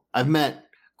people. I've met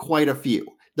quite a few.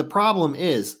 The problem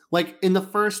is, like in the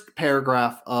first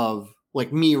paragraph of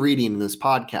like me reading this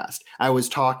podcast, I was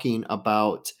talking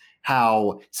about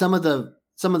how some of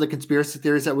the conspiracy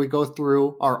theories that we go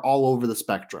through are all over the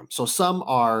spectrum. So some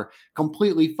are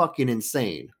completely fucking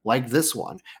insane, like this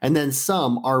one. And then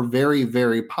some are very,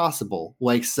 very possible,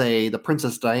 like say the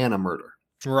Princess Diana murder.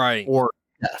 Right. Or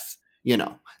death,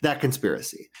 that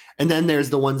conspiracy. And then there's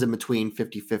the ones in between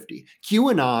 50-50.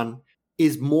 QAnon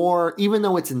is more, even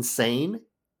though it's insane,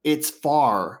 it's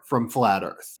far from flat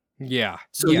earth. Yeah.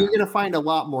 So you're going to find a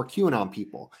lot more QAnon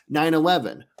people.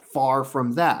 9/11, far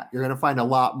from that. You're going to find a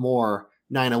lot more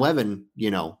 9/11,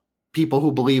 people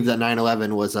who believe that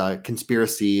 9/11 was a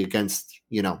conspiracy against,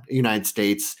 United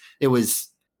States. It was,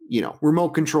 remote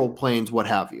controlled planes, what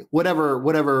have you, whatever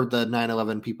the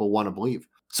 9/11 people want to believe.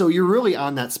 So you're really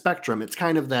on that spectrum. It's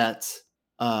kind of that,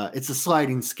 it's a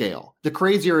sliding scale. The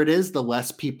crazier it is, the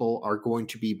less people are going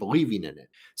to be believing in it.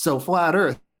 So flat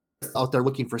earth out there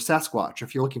looking for Sasquatch,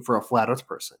 if you're looking for a flat earth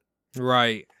person.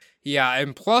 Right. Yeah.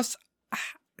 And plus,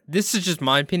 this is just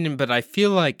my opinion, but I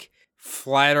feel like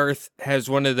flat earth has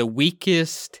one of the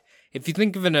weakest, if you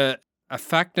think of an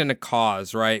effect and a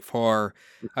cause, right, for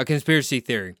a conspiracy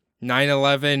theory.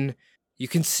 9/11, you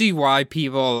can see why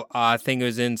people think it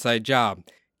was an inside job.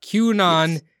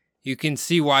 QAnon, yes. You can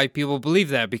see why people believe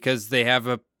that because they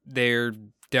have their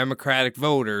Democratic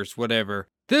voters, whatever.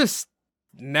 This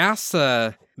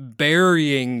NASA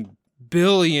burying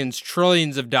billions,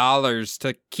 trillions of dollars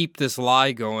to keep this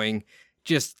lie going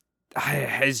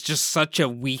is just such a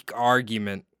weak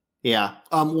argument. Yeah.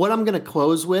 What I'm going to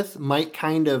close with might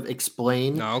kind of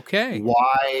explain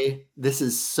why this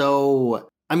is so...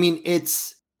 I mean,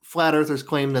 it's flat earthers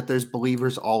claim that there's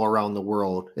believers all around the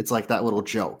world. It's like that little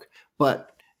joke. But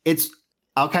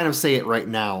I'll kind of say it right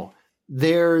now.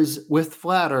 With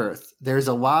flat earth, there's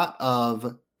a lot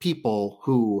of people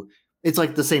who... It's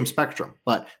like the same spectrum,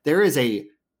 but there's a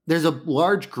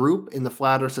large group in the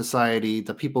Flat Earth Society,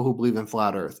 the people who believe in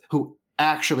Flat Earth, who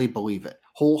actually believe it,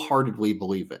 wholeheartedly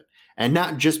believe it. And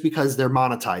not just because they're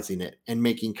monetizing it and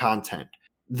making content,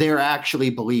 they're actually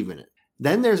believing it.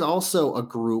 Then there's also a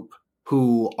group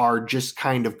who are just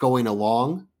kind of going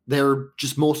along. They're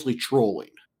just mostly trolling.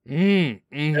 They're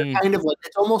kind of like,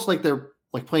 it's almost like they're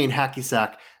like playing hacky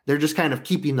sack. They're just kind of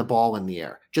keeping the ball in the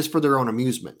air just for their own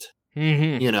amusement,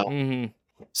 you know?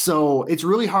 So it's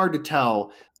really hard to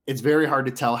tell. It's very hard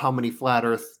to tell how many flat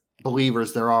earth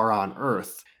believers there are on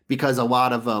Earth, because a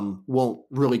lot of them won't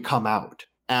really come out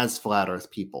as flat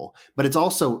earth people. But it's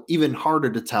also even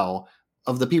harder to tell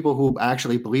of the people who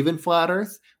actually believe in flat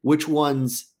earth, which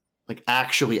ones like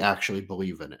actually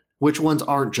believe in it, which ones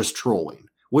aren't just trolling,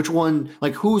 which one,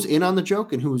 like who's in on the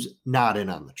joke and who's not in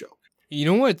on the joke. You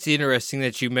know what's interesting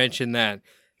that you mentioned that?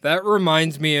 That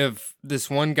reminds me of this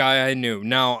one guy I knew.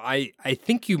 Now, I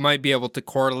think you might be able to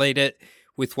correlate it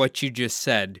with what you just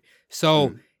said.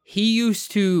 So he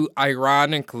used to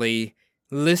ironically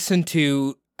listen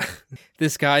to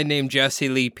this guy named Jesse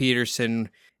Lee Peterson.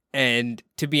 And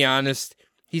to be honest,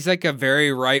 he's like a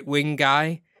very right-wing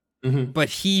guy, but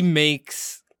he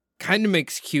makes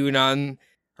QAnon,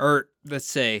 or let's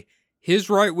say his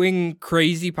right-wing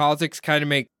crazy politics kind of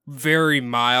make very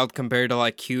mild compared to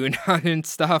like QAnon and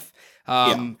stuff.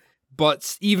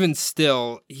 But even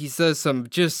still, he says some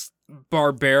just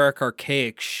barbaric,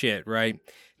 archaic shit, right?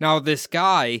 Now, this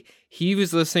guy, he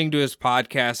was listening to his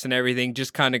podcast and everything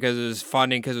just kind of because it was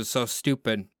funny, because it was so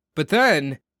stupid. But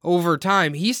then, over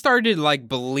time, he started like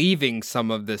believing some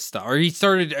of this stuff, or he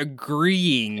started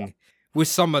agreeing with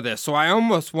some of this. So I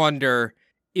almost wonder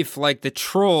if like the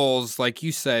trolls, like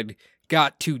you said,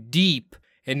 got too deep,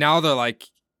 and now they're like,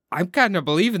 I'm kind of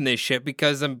believing this shit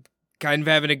because I'm kind of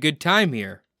having a good time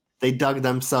here. They dug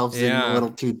themselves in a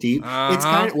little too deep. It's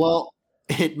kind of, well,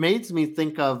 it makes me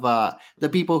think of the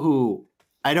people who,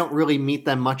 I don't really meet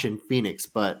them much in Phoenix,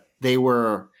 but there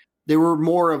were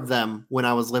more of them when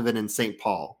I was living in St.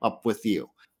 Paul up with you,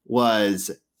 was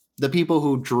the people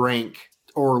who drank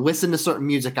or listen to certain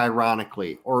music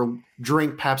ironically, or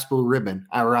drink Pabst Blue Ribbon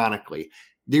ironically.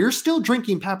 They're still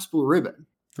drinking Pabst Blue Ribbon.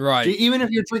 Right. Even if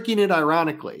you're drinking it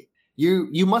ironically,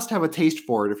 you must have a taste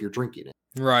for it if you're drinking it.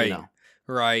 Right. You know?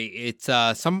 Right. It's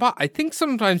I think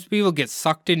sometimes people get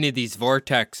sucked into these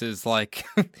vortexes like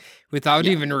without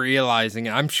even realizing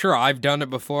it. I'm sure I've done it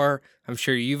before. I'm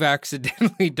sure you've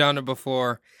accidentally done it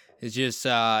before. It's just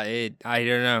I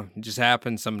don't know. It just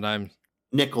happens sometimes.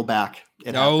 Nickelback.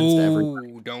 It happens to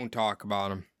everybody. Don't talk about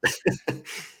them.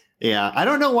 Yeah, I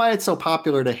don't know why it's so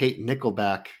popular to hate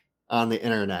Nickelback on the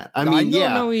internet. I don't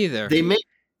know either.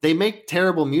 They make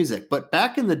terrible music, but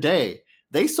back in the day,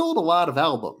 they sold a lot of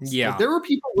albums. Yeah. Like, there were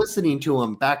people listening to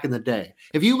them back in the day.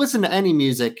 If you listen to any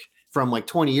music from like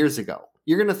 20 years ago,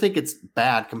 you're going to think it's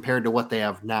bad compared to what they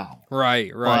have now.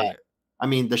 Right. But, I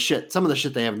mean, some of the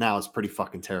shit they have now is pretty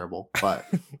fucking terrible, but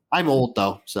I'm old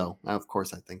though. So of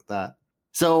course I think that.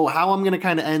 So how I'm going to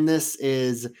kind of end this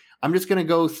is I'm just going to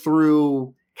go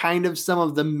through kind of some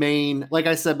of the main, like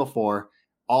I said before,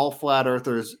 all flat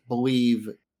earthers believe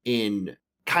in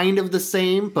kind of the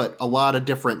same, but a lot of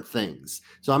different things.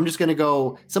 So I'm just going to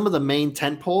go some of the main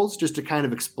tent poles just to kind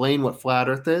of explain what flat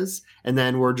earth is. And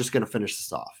then we're just going to finish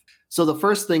this off. So the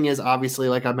first thing is obviously,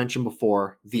 like I mentioned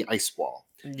before, the ice wall.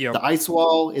 Yep. The ice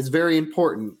wall is very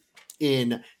important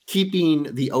in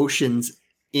keeping the oceans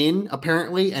in,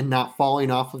 apparently, and not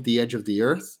falling off of the edge of the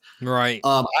earth. Right.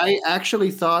 I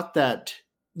actually thought that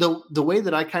the way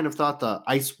that I kind of thought the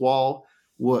ice wall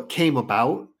came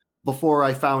about before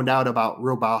I found out about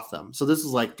Robotham. So this is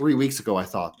like 3 weeks ago I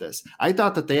thought this. I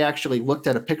thought that they actually looked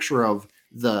at a picture of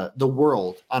the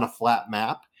world on a flat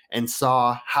map and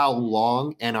saw how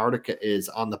long Antarctica is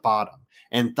on the bottom,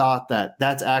 and thought that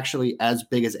that's actually as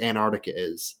big as Antarctica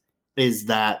is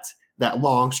that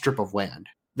long strip of land,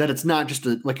 that it's not just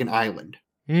like an island.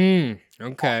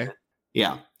 Okay.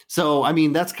 Yeah. So, I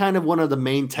mean, that's kind of one of the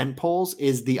main tent poles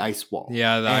is the ice wall.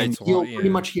 Yeah, the ice wall. You'll pretty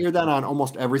much hear that on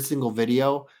almost every single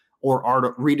video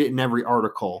or read it in every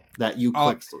article that you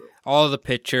click through. All the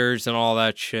pictures and all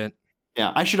that shit.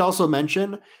 Yeah. I should also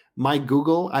mention my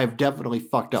Google. I've definitely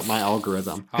fucked up my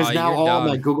algorithm, because now all of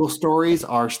my Google stories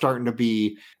are starting to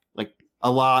be like a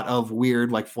lot of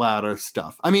weird, like flat earth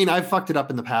stuff. I mean, I've fucked it up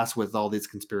in the past with all these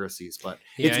conspiracies, but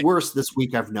it's worse this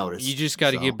week, I've noticed. You just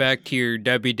got to get back to your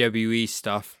WWE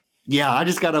stuff. Yeah, I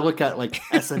just got to look at like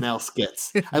SNL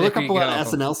skits. I look up a lot of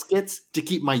SNL skits to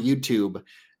keep my YouTube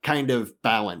kind of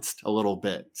balanced a little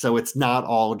bit, so it's not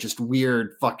all just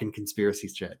weird fucking conspiracy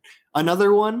shit.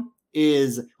 Another one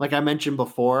is, like I mentioned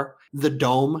before, the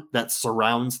dome that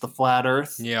surrounds the flat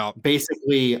earth. Yeah.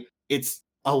 Basically, it's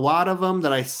a lot of them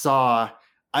that I saw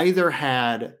either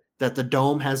had that the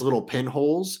dome has little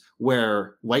pinholes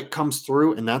where light comes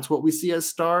through, and that's what we see as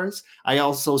stars. I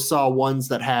also saw ones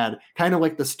that had kind of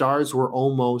like the stars were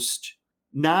almost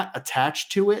not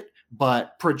attached to it,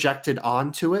 but projected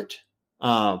onto it.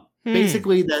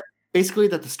 Basically that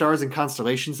the stars and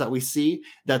constellations that we see,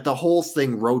 that the whole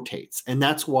thing rotates, and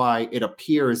that's why it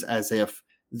appears as if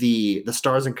the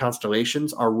stars and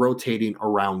constellations are rotating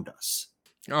around us.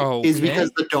 Oh, is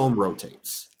because the dome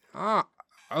rotates.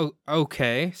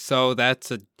 Okay. So that's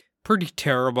a pretty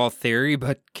terrible theory,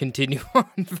 but continue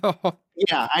on, Phil.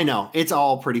 Yeah, I know. It's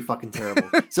all pretty fucking terrible.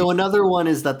 So another one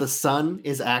is that the sun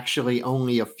is actually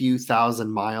only a few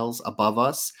thousand miles above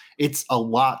us. It's a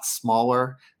lot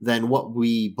smaller than what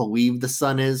we believe the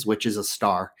sun is, which is a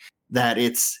star. That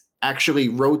it's actually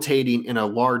rotating in a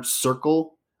large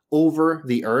circle over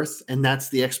the Earth, and that's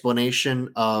the explanation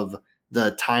of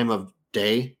the time of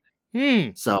day.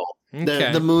 So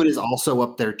the moon is also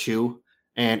up there too,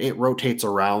 and it rotates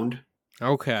around.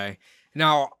 Okay.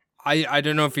 Now, I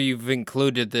don't know if you've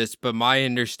included this, but my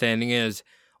understanding is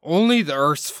only the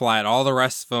Earth's flat. All the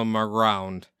rest of them are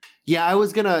round. Yeah, I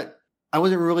wasn't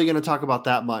really gonna talk about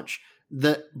that much.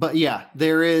 But yeah,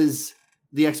 there is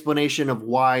the explanation of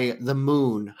why the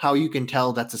moon, how you can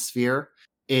tell that's a sphere,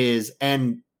 is,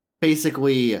 and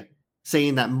basically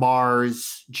saying that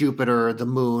Mars, Jupiter, the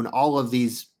moon, all of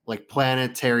these like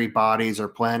planetary bodies or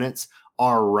planets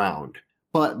are round,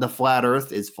 but the flat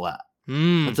Earth is flat.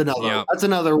 That's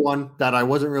another one that I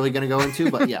wasn't really going to go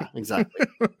into, but yeah, exactly.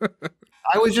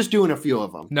 I was just doing a few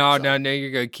of them. No,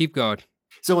 you're good. Keep going.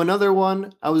 So another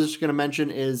one I was just going to mention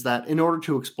is that in order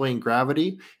to explain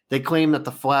gravity, they claim that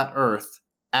the flat Earth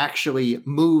actually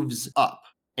moves up.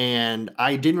 And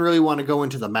I didn't really want to go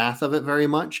into the math of it very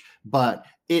much, but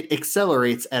it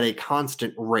accelerates at a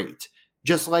constant rate.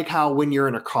 Just like how when you're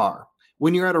in a car,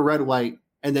 when you're at a red light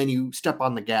and then you step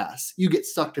on the gas, you get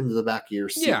sucked into the back of your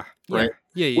seat. Right?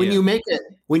 Yeah. When you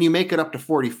make it up to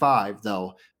 45,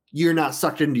 though, you're not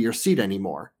sucked into your seat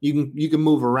anymore. You can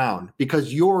move around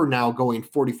because you're now going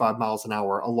 45 miles an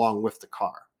hour along with the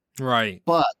car. Right.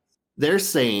 But they're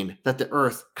saying that the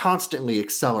Earth constantly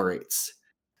accelerates,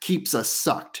 keeps us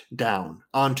sucked down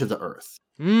onto the Earth.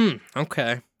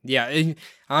 Okay. Yeah,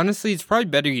 honestly, it's probably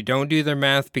better you don't do their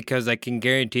math, because I can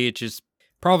guarantee it's just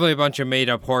probably a bunch of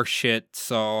made-up horse shit,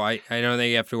 so I don't think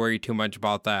you have to worry too much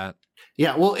about that.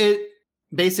 Yeah, well, it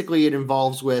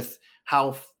involves with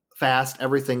how fast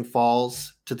everything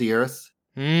falls to the Earth.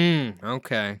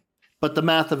 Okay. But the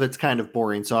math of it's kind of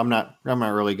boring, so I'm not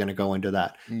really going to go into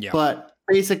that. Yeah. But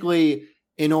basically,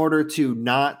 in order to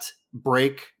not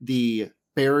break the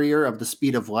barrier of the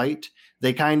speed of light,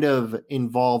 they kind of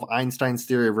involve Einstein's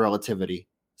theory of relativity.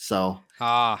 So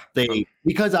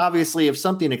because obviously if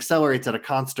something accelerates at a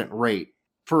constant rate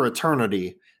for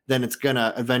eternity, then it's going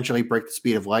to eventually break the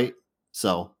speed of light.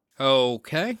 So.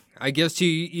 Okay. I guess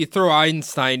you throw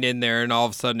Einstein in there and all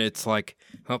of a sudden it's like,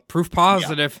 proof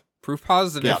positive. Yeah. Proof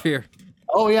positive here.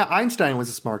 Oh yeah, Einstein was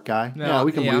a smart guy. Yeah,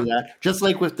 we can believe that. Just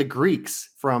like with the Greeks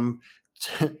from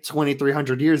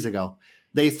 2,300 years ago.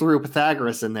 They threw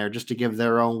Pythagoras in there just to give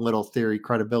their own little theory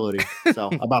credibility. So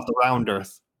about the round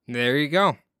Earth. There you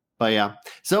go. But yeah.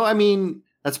 So, I mean,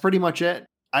 that's pretty much it.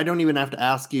 I don't even have to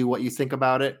ask you what you think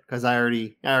about it because I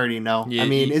already know. Yeah,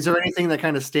 is there anything that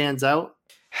kind of stands out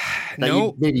that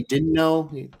you maybe didn't know?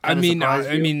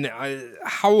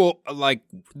 How like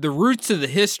the roots of the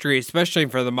history, especially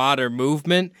for the modern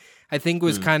movement, I think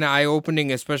was kind of eye-opening,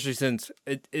 especially since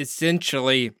it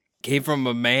essentially came from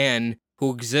a man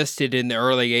who existed in the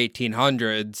early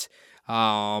 1800s.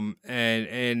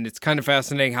 And it's kind of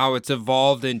fascinating how it's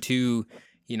evolved into,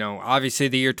 obviously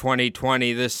the year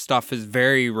 2020, this stuff is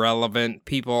very relevant.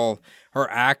 People are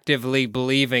actively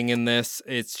believing in this.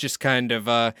 It's just kind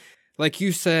of, like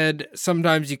you said,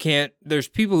 sometimes there's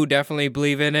people who definitely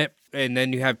believe in it. And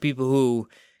then you have people who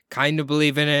kind of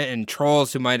believe in it and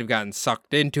trolls who might have gotten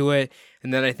sucked into it.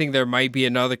 And then I think there might be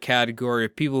another category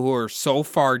of people who are so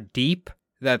far deep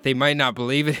that they might not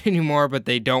believe it anymore, but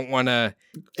they don't want to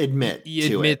admit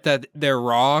that they're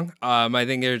wrong. I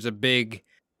think there's a big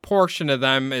portion of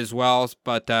them as well.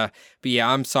 But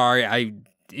yeah, I'm sorry.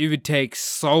 It would take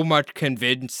so much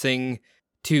convincing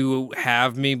to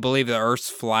have me believe the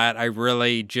Earth's flat. I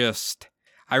really just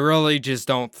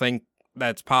don't think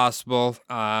that's possible.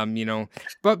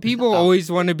 But people always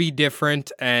want to be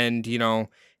different and,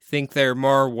 think they're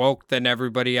more woke than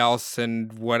everybody else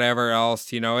and whatever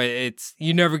else. It's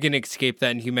you're never going to escape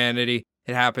that in humanity.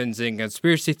 It happens in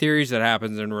conspiracy theories. It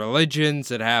happens in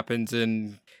religions. It happens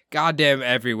in goddamn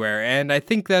everywhere. And I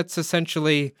think that's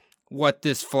essentially what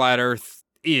this flat Earth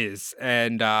is.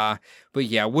 And but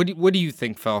yeah, what do you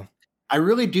think, Phil? I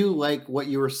really do like what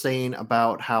you were saying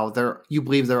about how you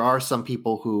believe there are some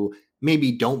people who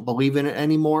maybe don't believe in it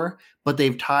anymore, but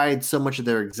they've tied so much of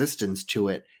their existence to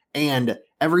it. And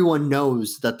everyone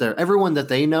that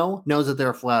they know knows that they're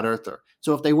a flat earther.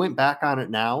 So if they went back on it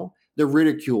now, the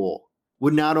ridicule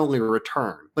would not only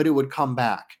return, but it would come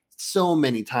back so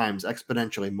many times,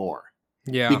 exponentially more.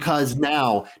 Yeah. Because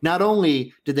now, not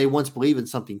only did they once believe in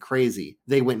something crazy,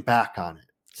 they went back on it.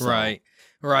 So. Right.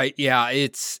 Yeah.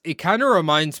 It kind of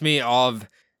reminds me of,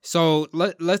 so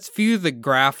let's view the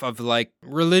graph of like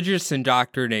religious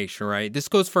indoctrination, right? This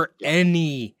goes for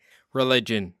any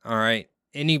religion, all right?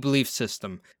 Any belief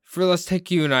system. Let's take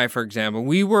you and I, for example.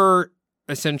 We were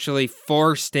essentially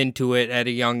forced into it at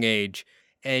a young age,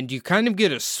 and you kind of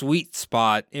get a sweet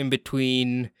spot in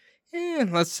between,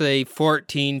 let's say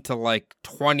 14 to like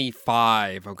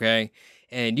 25, okay?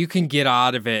 And you can get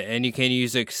out of it, and you can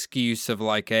use an excuse of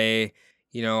like, I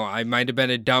might have been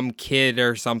a dumb kid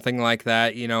or something like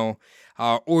that,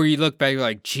 or you look back, you're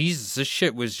like, Jesus, this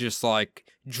shit was just like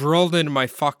drilled into my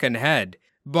fucking head.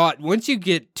 But once you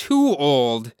get too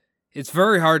old, it's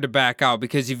very hard to back out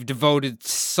because you've devoted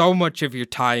so much of your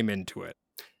time into it.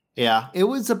 Yeah, it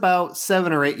was about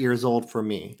 7 or 8 years old for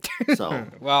me. So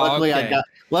well,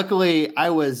 luckily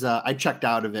I checked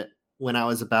out of it when I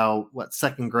was about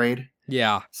second grade.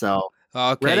 Yeah. So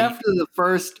okay. Right after the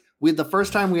first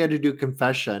time we had to do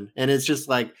confession, and it's just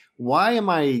like, why am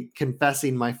I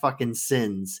confessing my fucking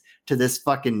sins to this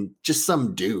fucking just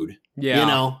some dude?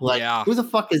 Yeah. Who the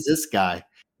fuck is this guy?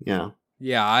 Yeah,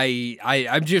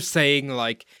 I'm just saying,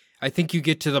 like, I think you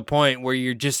get to the point where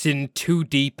you're just in too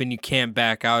deep and you can't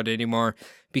back out anymore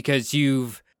because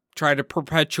you've tried to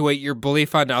perpetuate your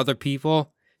belief on other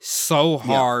people so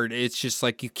hard. Yeah. It's just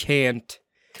like you can't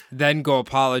then go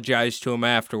apologize to them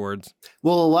afterwards.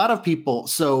 Well, a lot of people,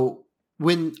 so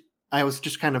when I was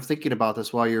just kind of thinking about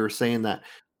this while you were saying that,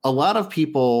 a lot of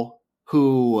people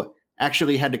who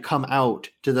actually had to come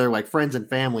out to their like friends and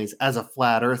families as a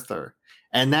flat earther,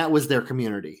 and that was their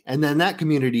community. And then that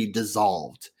community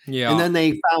dissolved. Yeah. And then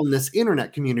they found this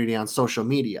internet community on social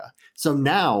media. So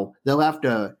now they'll have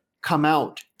to come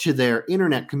out to their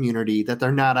internet community that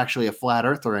they're not actually a flat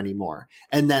earther anymore.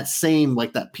 And that same,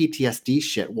 like that PTSD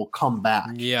shit will come back.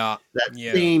 Yeah.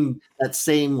 That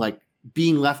same like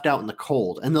being left out in the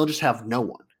cold, and they'll just have no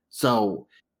one. So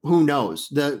who knows?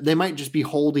 They might just be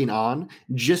holding on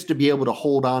just to be able to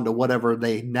hold on to whatever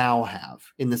they now have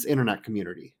in this internet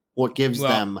community. What gives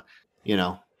them,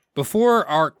 Before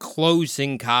our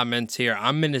closing comments here,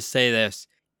 I'm going to say this.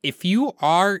 If you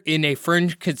are in a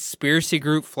fringe conspiracy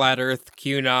group, Flat Earth,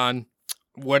 QAnon,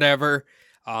 whatever.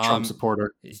 Trump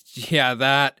supporter. Yeah,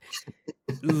 that.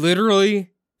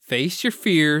 Literally, face your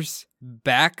fears,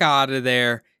 back out of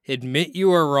there, admit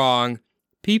you are wrong.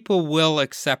 People will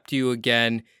accept you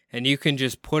again, and you can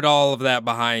just put all of that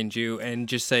behind you and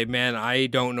just say, man, I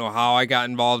don't know how I got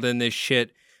involved in this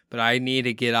shit, but I need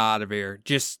to get out of here.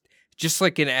 Just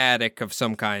like an addict of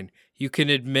some kind. You can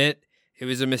admit it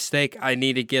was a mistake. I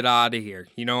need to get out of here.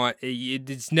 You know what?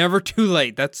 It's never too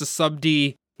late. That's a Sub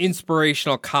D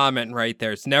inspirational comment right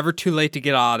there. It's never too late to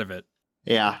get out of it.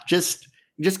 Yeah, just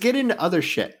get into other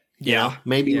shit.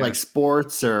 Maybe like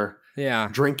sports or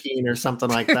drinking or something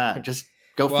like that. Just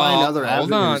go find other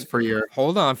avenues for your...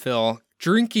 Hold on, Phil.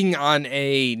 Drinking on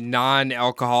a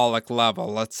non-alcoholic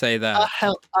level, let's say that.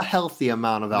 A healthy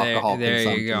amount of alcohol there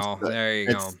consumption. You go. There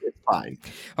you go. It's fine.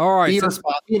 All right.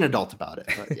 Be an adult about it.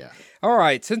 But yeah. All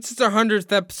right. Since it's our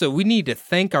 100th episode, we need to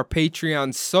thank our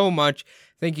Patreon so much.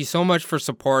 Thank you so much for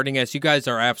supporting us. You guys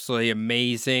are absolutely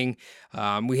amazing.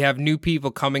 We have new people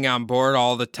coming on board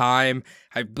all the time.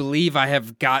 I believe I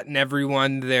have gotten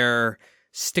everyone their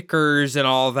stickers and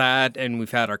all that, and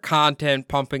we've had our content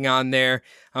pumping on there.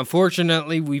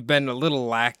 Unfortunately, we've been a little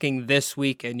lacking this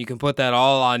week, and you can put that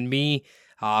all on me.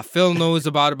 Phil knows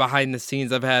about it behind the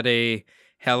scenes. I've had a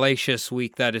hellacious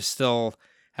week that is still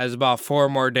has about 4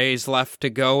 more days left to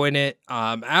go in it.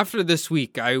 After this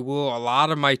week, a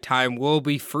lot of my time will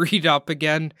be freed up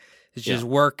again. It's just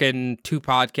working 2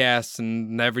 podcasts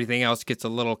and everything else gets a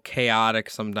little chaotic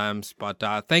sometimes. But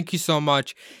thank you so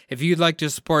much. If you'd like to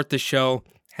support the show,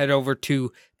 head over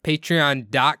to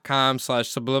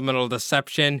patreon.com/subliminal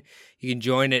deception. You can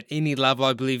join at any level.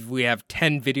 I believe we have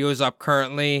 10 videos up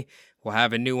currently. We'll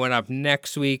have a new one up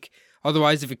next week.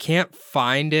 Otherwise, if you can't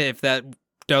find it, if that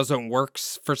doesn't work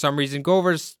for some reason, go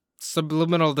over to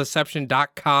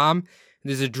subliminaldeception.com.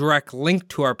 There's a direct link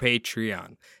to our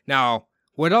Patreon. Now,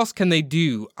 what else can they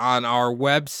do on our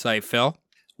website, Phil?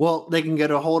 Well, they can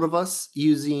get a hold of us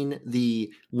using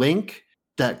the link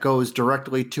that goes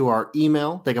directly to our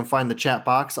email. They can find the chat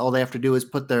box. All they have to do is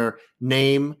put their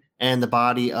name and the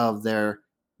body of their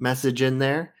message in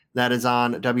there. That is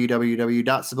on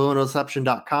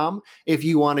www.subliminaldeception.com. If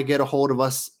you want to get a hold of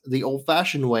us the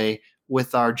old-fashioned way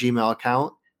with our Gmail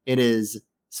account, it is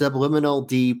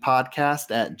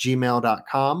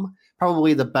subliminaldpodcast@gmail.com.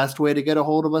 Probably the best way to get a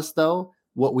hold of us, though,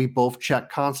 what we both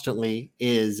check constantly,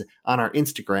 is on our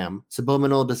Instagram,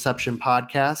 Subliminal Deception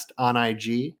Podcast on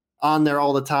IG. On there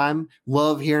all the time.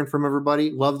 Love hearing from everybody.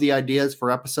 Love the ideas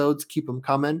for episodes. Keep them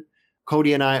coming.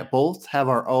 Cody and I both have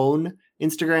our own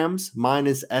Instagrams. Mine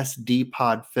is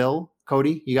SDPodPhil.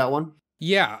 Cody, you got one?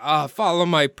 Yeah, follow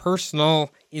my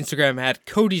personal Instagram at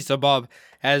CodySabub.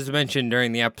 As mentioned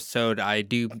during the episode, I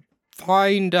do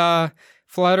find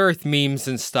Flat Earth memes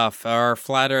and stuff, or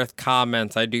Flat Earth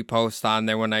comments I do post on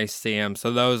there when I see them, so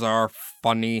those are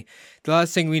funny. The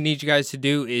last thing we need you guys to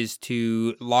do is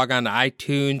to log on to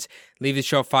iTunes, leave the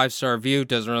show a 5-star review.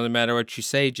 Doesn't really matter what you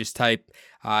say, just type,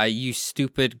 you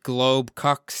stupid globe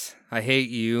cucks, I hate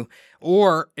you.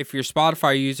 Or, if you're a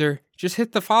Spotify user, just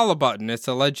hit the follow button. It's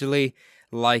allegedly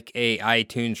like a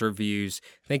iTunes reviews.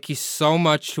 Thank you so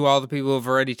much to all the people who have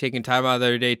already taken time out of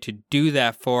their day to do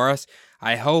that for us.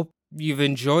 I hope you've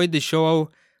enjoyed the show.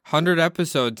 100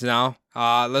 episodes now.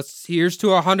 Here's to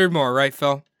 100 more, right,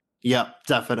 Phil? Yep,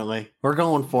 definitely. We're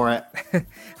going for it. All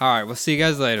right, we'll see you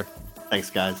guys later. Thanks,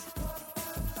 guys.